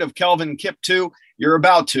hadn't heard of Kelvin Kiptoo, you're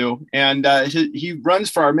about to. And he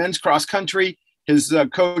runs for our men's cross country. His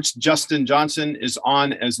coach, Justin Johnson, is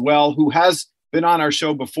on as well, who has been on our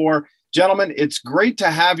show before. Gentlemen, it's great to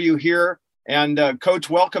have you here. And Coach,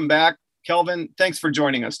 welcome back. Kelvin, thanks for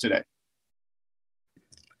joining us today.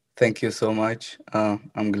 Thank you so much.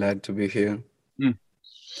 I'm glad to be here.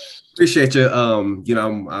 Appreciate you.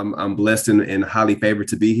 I'm blessed and highly favored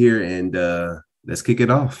to be here, and let's kick it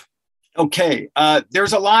off. Okay.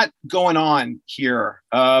 There's a lot going on here.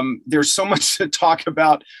 There's so much to talk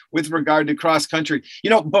about with regard to cross country.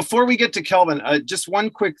 Before we get to Kelvin, just one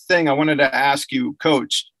quick thing I wanted to ask you,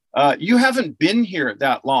 Coach. You haven't been here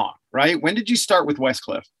that long, right? When did you start with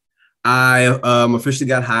Westcliff? I officially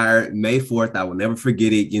got hired May 4th. I will never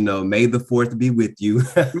forget it. You know, May the 4th be with you.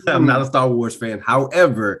 I'm not a Star Wars fan.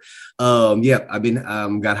 However, I've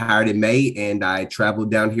been got hired in May, and I traveled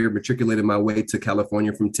down here, matriculated my way to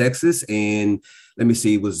California from Texas. And let me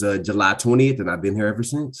see, it was July 20th, and I've been here ever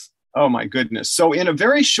since. Oh, my goodness. So in a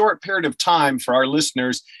very short period of time for our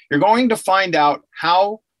listeners, you're going to find out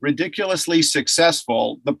how ridiculously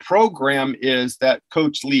successful the program is that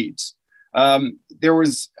Coach leads.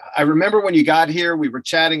 I remember when you got here, we were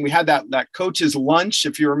chatting, we had that coach's lunch,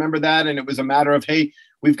 if you remember that. And it was a matter of, hey,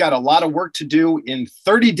 we've got a lot of work to do in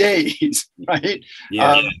 30 days, right?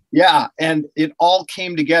 Yeah. And it all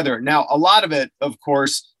came together. Now, a lot of it, of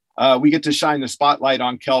course, we get to shine the spotlight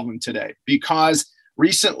on Kelvin today because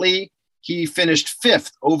recently he finished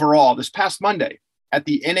 5th overall this past Monday at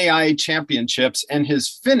the NAIA Championships, and his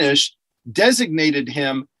finish designated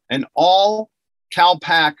him an all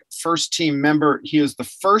CalPAC first team member. He is the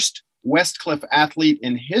first Westcliff athlete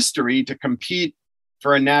in history to compete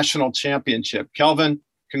for a national championship. Kelvin,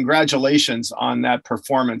 congratulations on that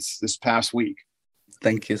performance this past week.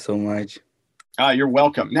 Thank you so much. You're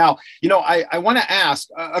welcome. Now, I want to ask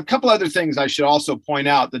a couple other things I should also point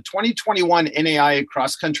out. The 2021 NAIA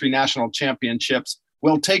Cross Country National Championships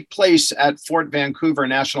will take place at Fort Vancouver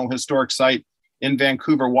National Historic Site in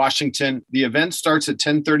Vancouver, Washington. The event starts at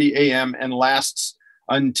 10:30 a.m. and lasts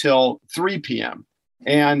until 3 p.m.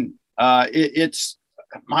 And it's,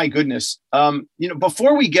 my goodness.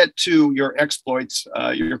 Before we get to your exploits,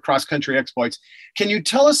 your cross-country exploits, can you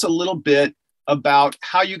tell us a little bit about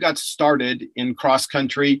how you got started in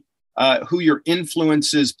cross-country, who your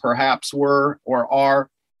influences perhaps were or are,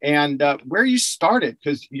 and where you started?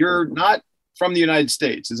 Because you're not from the United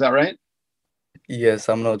States, is that right? Yes,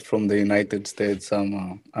 I'm not from the United States.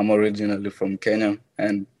 I'm originally from Kenya,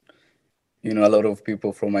 and a lot of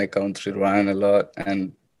people from my country run a lot.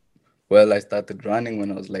 And I started running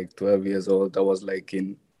when I was like 12 years old. I was like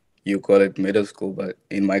you call it middle school, but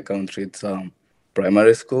in my country it's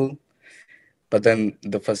primary school. But then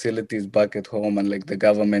the facilities back at home and like the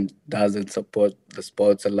government doesn't support the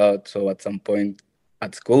sports a lot. So at some point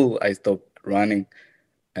at school, I stopped running.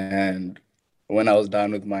 And when I was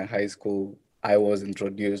done with my high school, I was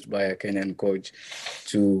introduced by a Kenyan coach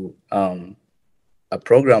to a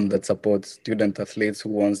program that supports student athletes who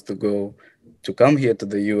wants to come here to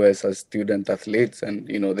the US as student athletes, and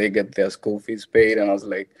they get their school fees paid. And I was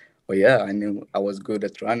like, oh yeah, I knew I was good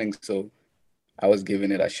at running, so I was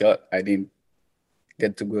giving it a shot. I didn't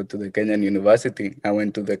get to go to the Kenyan University. I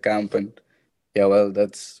went to the camp, and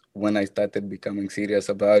that's when I started becoming serious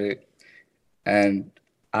about it. And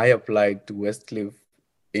I applied to Westcliff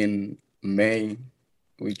in May,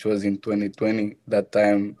 which was in 2020. That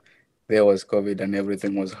time there was COVID and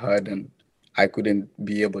everything was hard, and I couldn't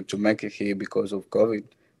be able to make it here because of COVID.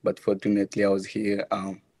 But fortunately, I was here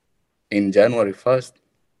in January 1st.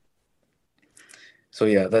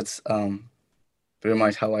 So that's pretty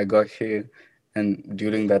much how I got here. And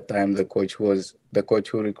during that time, the coach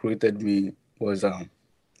who recruited me was a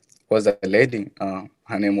lady.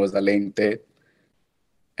 Her name was Elaine Tate.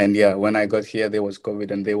 And when I got here, there was COVID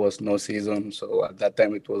and there was no season. So at that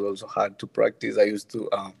time, it was also hard to practice. I used to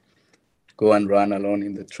go and run alone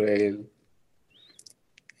in the trail.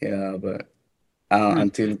 But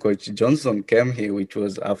until Coach Johnson came here, which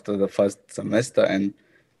was after the first semester, and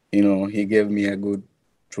he gave me a good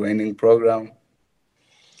training program.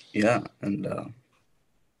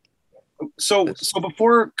 So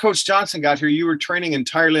before Coach Johnson got here, you were training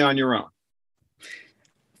entirely on your own?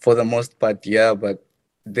 For the most part, but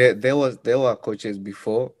there were coaches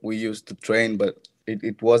before. We used to train, but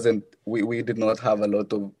it wasn't, we did not have a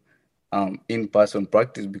lot of in-person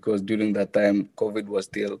practice because during that time, COVID was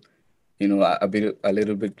still, a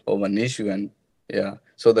little bit of an issue. And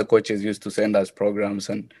so the coaches used to send us programs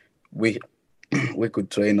and we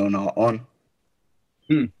could train on our own.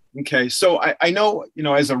 Okay. So I know,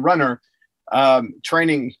 as a runner,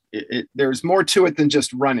 training, there's more to it than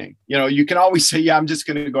just running. You can always say, I'm just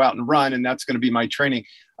going to go out and run, and that's going to be my training.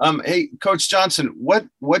 Hey, Coach Johnson, what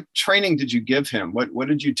training did you give him? What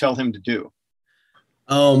did you tell him to do?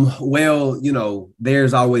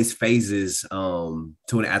 There's always phases to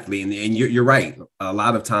an athlete, and you're right. A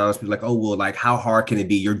lot of times people are like, oh, well, like how hard can it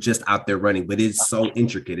be? You're just out there running, but it's so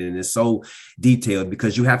intricate and it's so detailed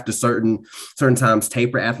because you have to certain times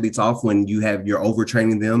taper athletes off when you're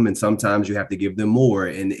overtraining them, and sometimes you have to give them more.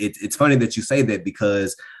 And it's funny that you say that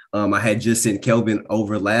because I had just sent Kelvin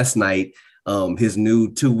over last night his new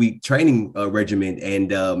 2-week training regimen,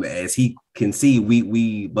 and as he can see,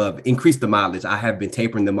 we increased the mileage. I have been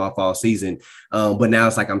tapering them off all season, but now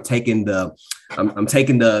it's like I'm taking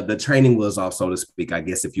the training wheels off, so to speak, I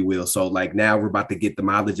guess, if you will. So like now we're about to get the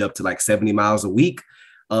mileage up to like 70 miles a week,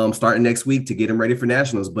 starting next week to get them ready for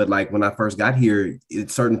nationals. But like when I first got here,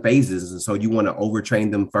 it's certain phases, and so you want to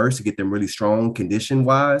overtrain them first to get them really strong condition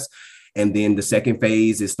wise. And then the second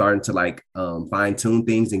phase is starting to like fine tune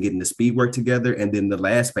things and getting the speed work together. And then the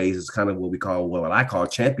last phase is kind of what I call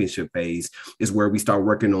championship phase, is where we start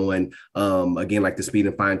working on, again, like the speed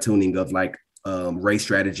and fine tuning of like race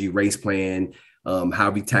strategy, race plan, how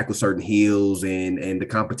we tackle certain hills and the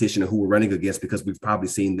competition and who we're running against, because we've probably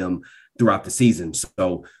seen them throughout the season.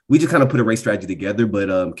 So we just kind of put a race strategy together,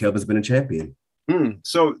 but Kelvin's been a champion.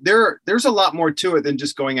 So there's a lot more to it than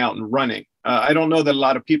just going out and running. I don't know that a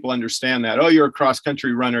lot of people understand that. Oh, you're a cross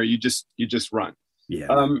country runner. You just run.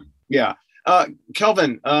 Yeah.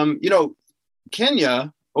 Kelvin,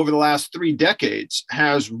 Kenya over the last 3 decades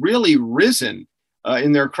has really risen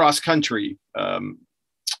in their cross country,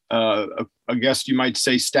 I guess you might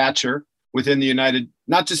say, stature within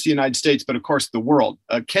not just the United States, but of course the world.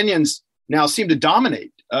 Kenyans now seem to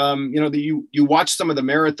dominate. You watch some of the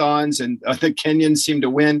marathons and the Kenyans seem to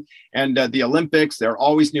win, and the Olympics, they're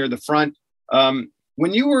always near the front.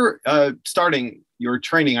 When you were starting your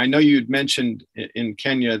training, I know you'd mentioned in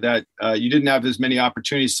Kenya that you didn't have as many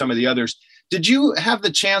opportunities as some of the others. Did you have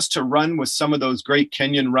the chance to run with some of those great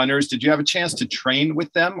Kenyan runners? Did you have a chance to train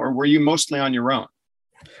with them, or were you mostly on your own?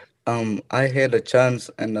 I had a chance,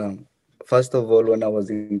 and first of all, when I was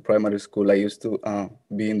in primary school, I used to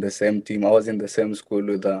be in the same team. I was in the same school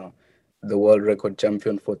with the world record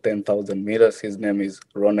champion for 10,000 meters. His name is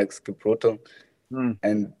Ronex Kipruto.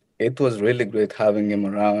 And it was really great having him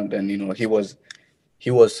around. And,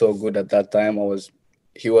 he was so good at that time.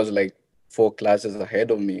 He was like 4 classes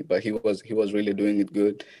ahead of me, but he was really doing it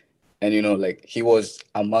good. And, he was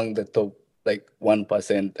among the top,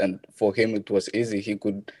 1%. And for him, it was easy. He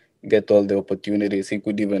could get all the opportunities. He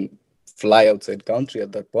could even fly outside country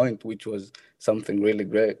at that point, which was something really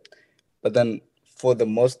great. But then for the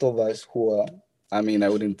most of us who are, I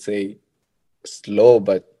wouldn't say slow,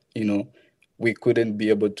 but, we couldn't be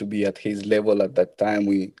able to be at his level at that time.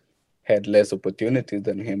 We had less opportunities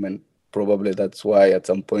than him, and probably that's why at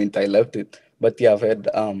some point I left it. But yeah, I've had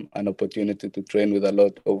an opportunity to train with a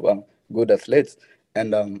lot of good athletes.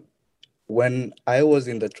 And when I was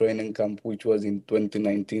in the training camp, which was in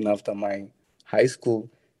 2019 after my high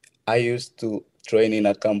school, I used to train in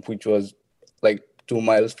a camp which was like 2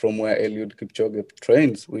 miles from where Eliud Kipchoge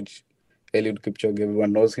trains, which Eliud Kipchoge,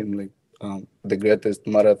 everyone knows him, the greatest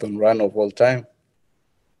marathon run of all time.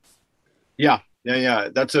 Yeah.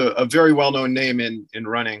 That's a very well-known name in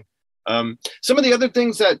running. Some of the other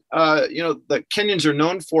things that, that Kenyans are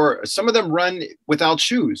known for, some of them run without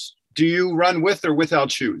shoes. Do you run with or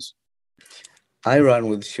without shoes? I run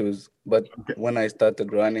with shoes, but when I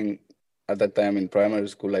started running at that time in primary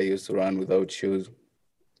school, I used to run without shoes.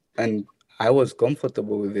 And I was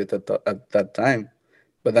comfortable with it at that time.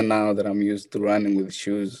 But then now that I'm used to running with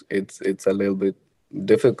shoes, it's a little bit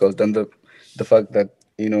difficult. And the fact that,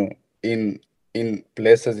 in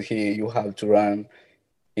places here, you have to run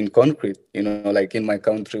in concrete, like in my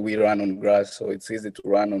country, we run on grass. So it's easy to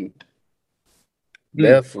run on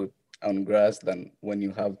barefoot on grass than when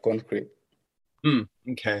you have concrete.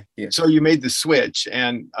 Okay. Yeah. So you made the switch.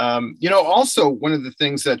 And, also one of the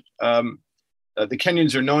things that the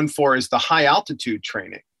Kenyans are known for is the high altitude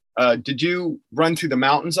training. Did you run through the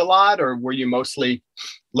mountains a lot, or were you mostly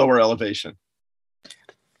lower elevation?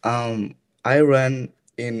 I ran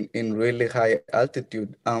in really high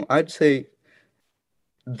altitude. I'd say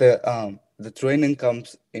the training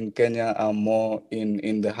camps in Kenya are more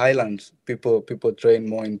in the highlands. People train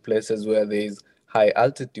more in places where there is high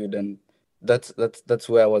altitude, and that's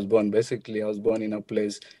where I was born. Basically, I was born in a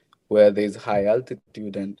place where there is high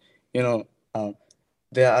altitude, and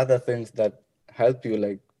there are other things that help you.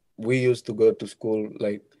 Like we used to go to school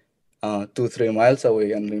 2-3 miles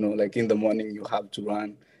away, and in the morning you have to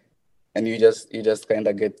run, and you just kind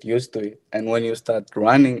of get used to it. And when you start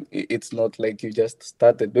running, it's not like you just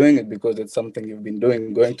started doing it, because it's something you've been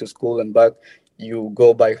doing, going to school and back. You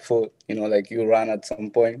go by foot, you run at some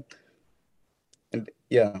point. And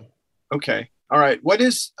yeah. Okay. All right. What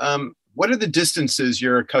are the distances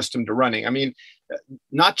you're accustomed to running?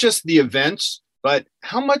 Not just the events, but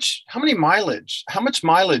how much mileage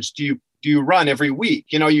do you run every week?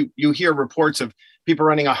 You hear reports of people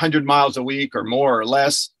running 100 miles a week or more or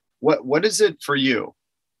less. What is it for you?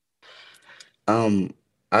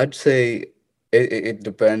 I'd say it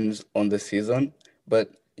depends on the season,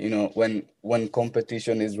 but when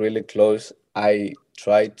competition is really close, I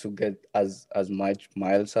try to get as much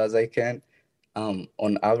miles as I can.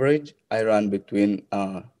 On average, I run between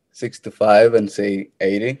 65 and say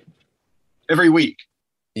 80. Every week?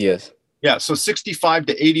 Yes. Yeah, so 65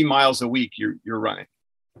 to 80 miles a week you're running.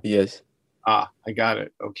 Yes. I got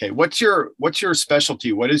it. Okay. What's your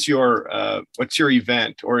specialty? What's your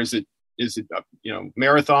event? Or is it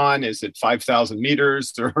marathon? Is it 5,000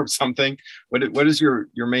 meters or something? What is your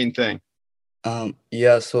main thing?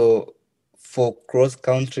 Yeah, so for cross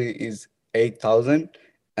country is 8,000,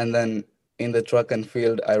 and then in the track and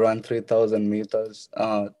field I run 3,000 meters,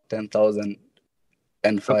 10,000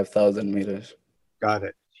 and 5,000 meters. Got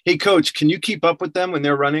it. Hey, coach, can you keep up with them when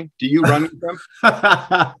they're running? Do you run with them?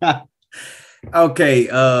 Okay,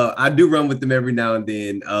 I do run with them every now and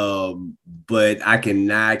then, but I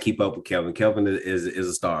cannot keep up with Kelvin. Kelvin is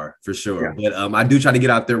a star for sure. Yeah. But I do try to get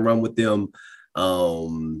out there and run with them,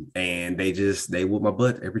 and they whoop my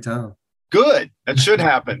butt every time. Good. That should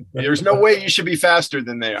happen. There's no way you should be faster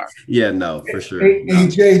than they are. Yeah, no, for sure. Hey,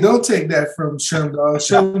 Jay, don't take that from Sherm.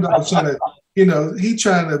 Sherm trying to, he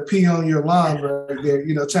trying to pee on your lawn right there,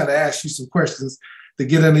 trying to ask you some questions to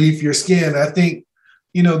get underneath your skin. I think,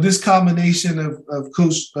 this combination of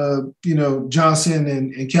Coach, Johnson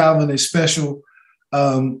and Calvin is special.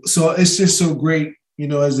 So it's just so great,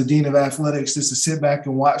 as the Dean of Athletics, just to sit back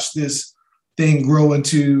and watch this thing grow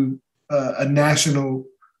into a national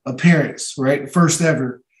appearance, right? First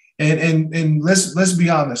ever. And let's be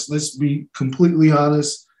honest. Let's be completely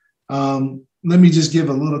honest. Let me just give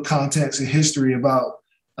a little context and history about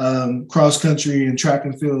cross country and track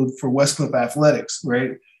and field for Westcliff Athletics,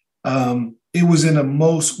 right? It was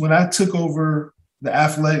when I took over the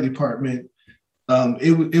athletic department,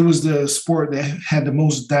 it was the sport that had the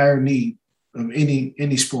most dire need of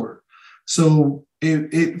any sport. So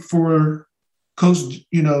it for Coach,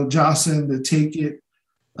 Johnson to take it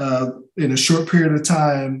in a short period of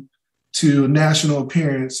time to a national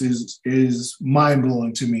appearance is mind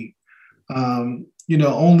blowing to me.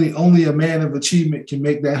 Only a man of achievement can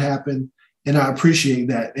make that happen, and I appreciate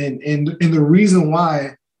that. And the reason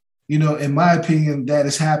why, in my opinion, that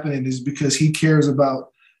is happening is because he cares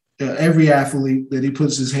about every athlete that he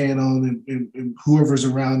puts his hand on and whoever's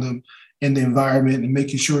around him and the environment, and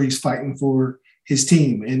making sure he's fighting for his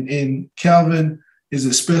team. And Calvin is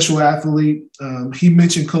a special athlete. He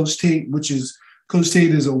mentioned Coach Tate, Coach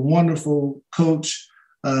Tate is a wonderful coach.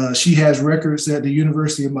 She has records at the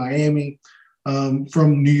University of Miami,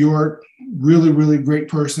 from New York. Really, really great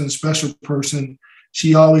person, special person.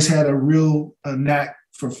 She always had a real knack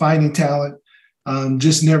for finding talent.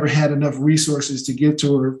 Just never had enough resources to give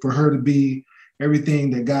to her for her to be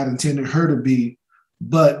everything that God intended her to be.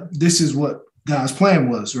 But this is what God's plan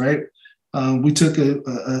was, right? We took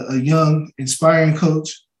a young, inspiring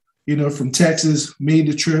coach, from Texas, made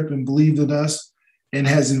the trip and believed in us, and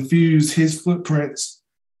has infused his footprints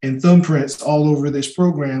and thumbprints all over this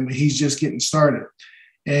program. And he's just getting started.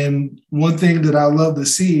 And one thing that I love to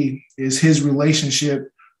see is his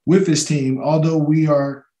relationship with his team. Although we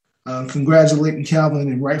are congratulating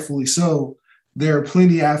Calvin, and rightfully so, there are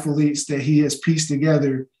plenty of athletes that he has pieced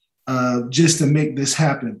together just to make this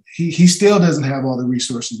happen. He still doesn't have all the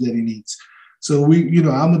resources that he needs. So I'm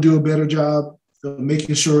gonna do a better job of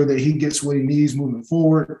making sure that he gets what he needs moving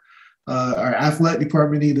forward. Our athletic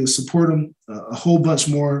department need to support him a whole bunch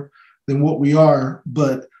more than what we are.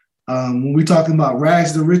 But when we're talking about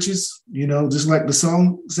rags to riches, just like the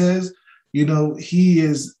song says, he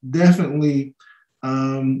is definitely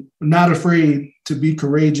not afraid to be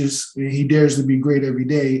courageous, and he dares to be great every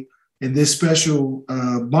day. And this special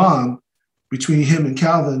bond between him and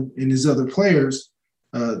Calvin and his other players,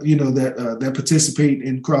 that participate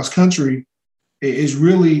in cross country, is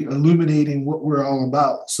really illuminating what we're all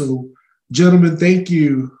about. So, gentlemen, thank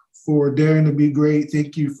you for daring to be great.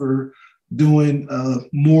 Thank you for doing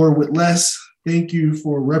more with less. Thank you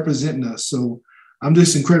for representing us. So I'm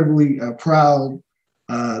just incredibly proud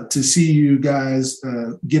to see you guys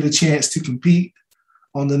get a chance to compete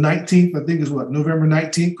on the 19th. I think it's November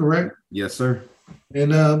 19th, correct? Yes, sir. And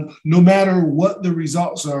no matter what the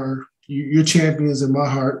results are, you're champions in my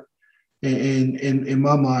heart and in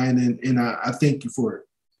my mind, and I thank you for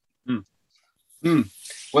it.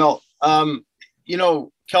 Well,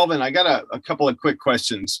 Kelvin, I got a couple of quick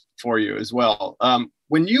questions for you as well.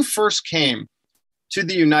 When you first came to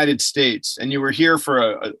the United States and you were here for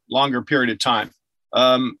a longer period of time,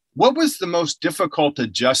 what was the most difficult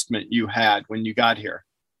adjustment you had when you got here?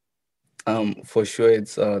 For sure,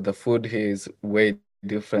 it's the food here is way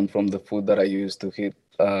different from the food that I used to eat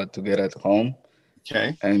to get at home.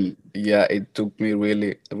 Okay. And yeah, it took me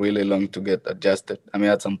really, really long to get adjusted. I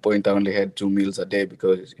mean, at some point, I only had 2 meals a day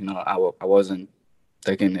because I wasn't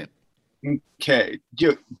taking it. Okay.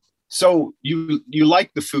 So you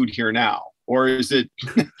like the food here now, or is it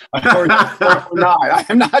or not?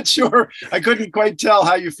 I'm not sure. I couldn't quite tell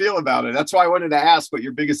how you feel about it. That's why I wanted to ask what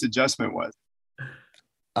your biggest adjustment was.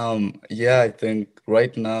 Yeah, I think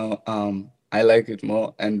right now, I like it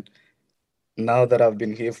more. And now that I've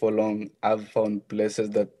been here for long, I've found places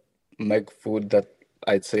that make food that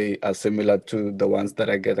I'd say are similar to the ones that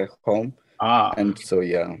I get at home. Ah, And so,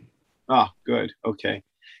 yeah, good. Okay.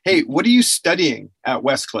 Hey, what are you studying at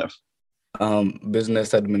Westcliff?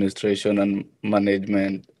 business administration and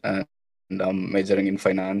management, and I'm majoring in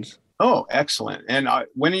finance. Oh, excellent. And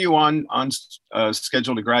when are you on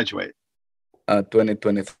schedule to graduate?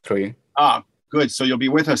 2023. Ah, good. So you'll be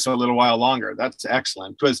with us a little while longer. That's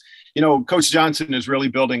excellent because, Coach Johnson is really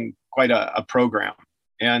building quite a program,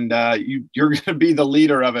 and you're going to be the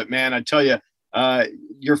leader of it, man. I tell you,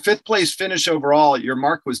 your fifth place finish overall, your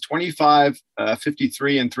mark was 25,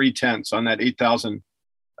 53 and 3/10 on that 8,000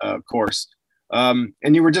 course. And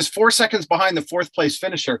you were just 4 seconds behind the fourth place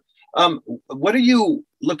finisher. What are you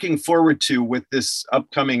looking forward to with this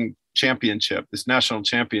upcoming championship, this national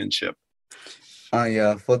championship?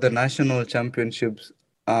 Yeah, for the national championships,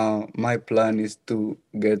 my plan is to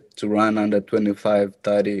get to run under 25,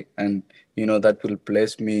 30, and that will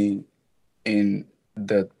place me in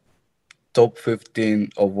the top 15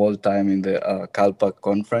 of all time in the CalPAC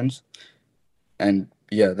conference. And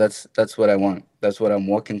yeah, that's what I want. That's what I'm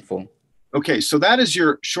working for. Okay, so that is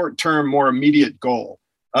your short-term, more immediate goal.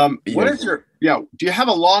 What is do you have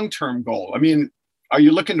a long-term goal? I mean, are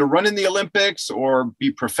you looking to run in the Olympics or be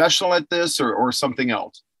professional at this or something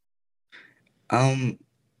else? I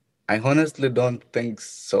honestly don't think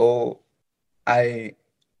so. I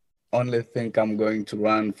only think I'm going to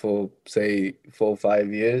run for, say, 4 or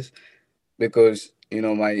 5 years because,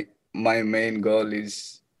 my main goal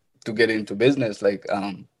is to get into business.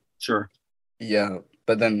 Sure. Yeah.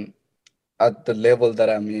 But then at the level that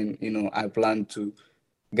I'm in, I plan to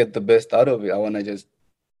get the best out of it. I want to just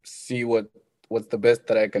see what's the best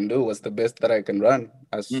that I can do, what's the best that I can run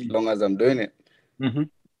as long as I'm doing it.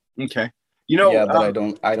 Mm-hmm. Okay. Yeah,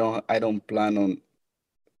 but I don't plan on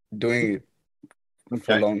doing it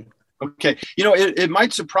for long. Okay. It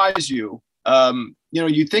might surprise you.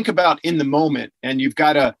 You think about in the moment, and you've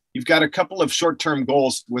got a couple of short-term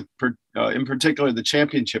goals with, in particular, the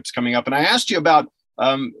championships coming up. And I asked you about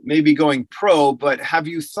maybe going pro, but have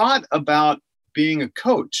you thought about being a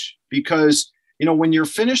coach? Because when you're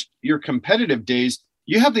finished your competitive days,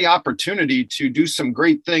 you have the opportunity to do some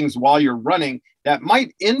great things while you're running that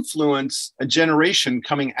might influence a generation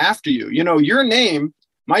coming after you. Your name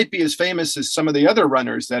might be as famous as some of the other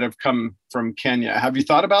runners that have come from Kenya. Have you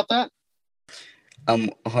thought about that?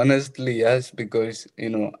 Honestly, yes, because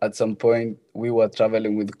at some point we were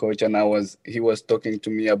traveling with coach, and he was talking to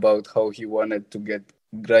me about how he wanted to get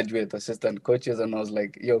graduate assistant coaches, and I was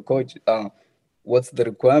like, "Yo, coach, what's the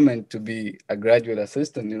requirement to be a graduate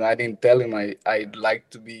assistant?" I didn't tell him I'd like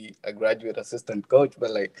to be a graduate assistant coach,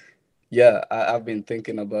 but yeah, I've been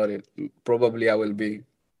thinking about it. Probably I will be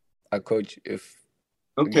a coach if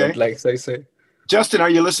God likes, I say. Justin, are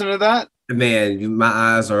you listening to that? Man, my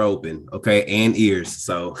eyes are open, okay, and ears.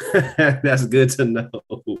 So that's good to know.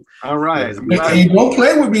 All right. Hey, don't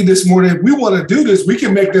play with me this morning. If we want to do this, we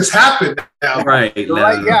can make this happen now. Right. The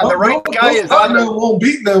right guy is on. Won't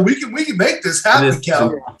beat them. We can make this happen,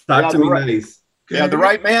 Cal. Talk to me nice. Yeah, the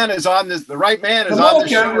right man is on this. The right man is on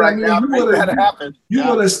this show right now. You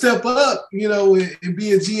want to step up, and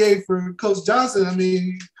be a GA for Coach Johnson. I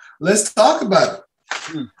mean, let's talk about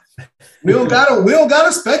it. We don't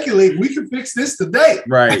gotta speculate. We can fix this today.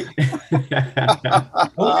 Right. Don't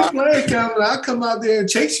be playing, Calvin. I'll come out there and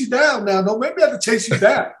chase you down now. Don't make me have to chase you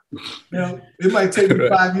down. It might take me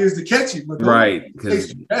 5 years to catch you, but right,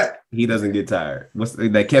 because he doesn't get tired. What's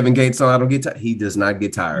that Kevin Gates song? I don't get tired. He does not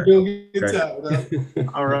get tired. He don't get tired.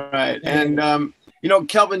 All right. And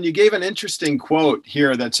Kelvin, you gave an interesting quote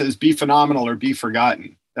here that says "Be phenomenal or be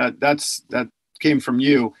forgotten." That came from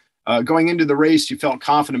you. Going into the race, you felt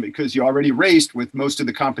confident because you already raced with most of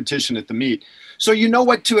the competition at the meet. So you know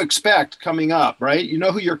what to expect coming up, right? You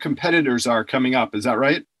know who your competitors are coming up. Is that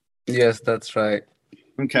right? Yes, that's right.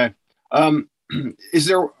 Okay. Is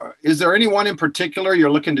there anyone in particular you're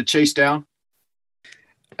looking to chase down?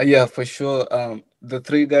 Yeah, for sure. The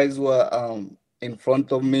three guys who are in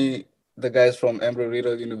front of me, the guys from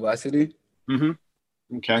Embry-Riddle University.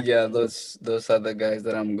 Mm-hmm. Okay. Yeah, those are the guys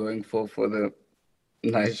that I'm going for the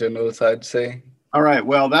nationals, I'd say. All right.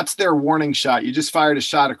 Well, that's their warning shot. You just fired a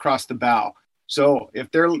shot across the bow. So if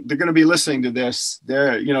they're going to be listening to this,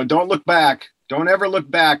 don't look back. Don't ever look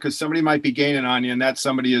back, because somebody might be gaining on you, and that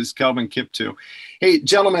somebody is Kelvin Kiptoo. Hey,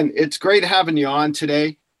 gentlemen, it's great having you on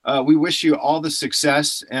today. We wish you all the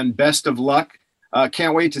success and best of luck.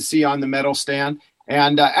 Can't wait to see you on the medal stand.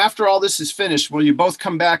 And after all this is finished, will you both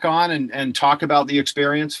come back on and talk about the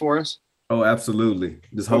experience for us? Oh, absolutely.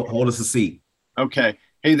 Just hold us a seat. Okay.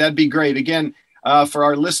 Hey, that'd be great. Again, for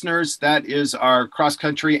our listeners, that is our cross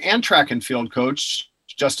country and track and field coach,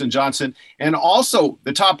 Justin Johnson, and also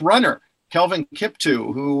the top runner, Kelvin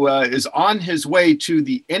Kiptoo, who is on his way to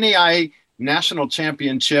the NAIA National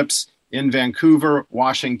Championships in Vancouver,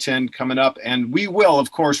 Washington, coming up. And we will,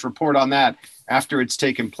 of course, report on that after it's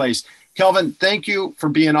taken place. Kelvin, thank you for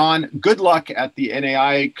being on. Good luck at the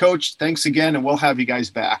NAIA. Coach, thanks again, and we'll have you guys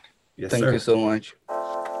back. Yes, Thank sir. you so much.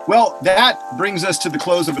 Well, that brings us to the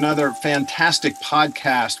close of another fantastic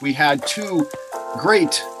podcast. We had two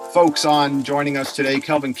great folks on joining us today,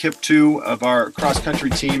 Kelvin Kiptoo of our cross-country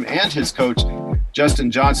team and his coach,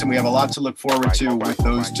 Justin Johnson. We have a lot to look forward to with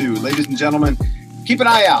those two. Ladies and gentlemen, keep an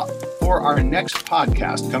eye out for our next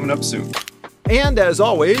podcast coming up soon. And as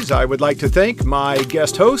always, I would like to thank my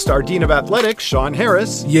guest host, our Dean of Athletics, Sean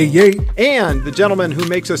Harris. Yay, yay. And the gentleman who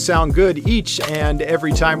makes us sound good each and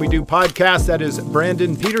every time we do podcasts, that is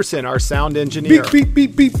Brandon Peterson, our sound engineer. Beep,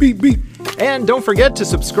 beep, beep, beep, beep, beep. And don't forget to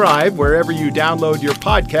subscribe wherever you download your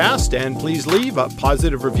podcast, and please leave a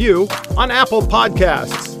positive review on Apple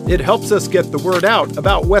Podcasts. It helps us get the word out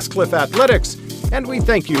about Westcliff Athletics, and we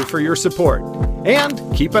thank you for your support.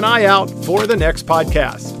 And keep an eye out for the next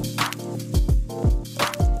podcast.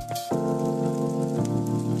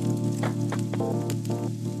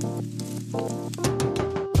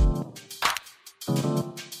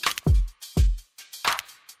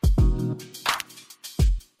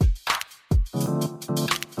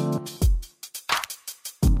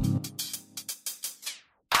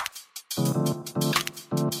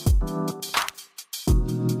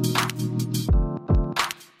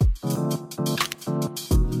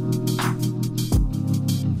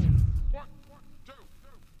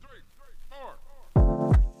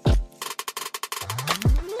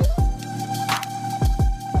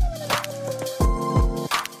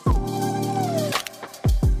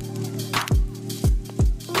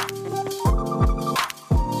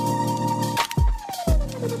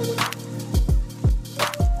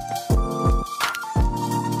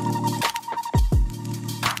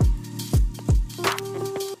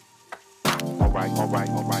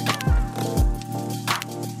 All right.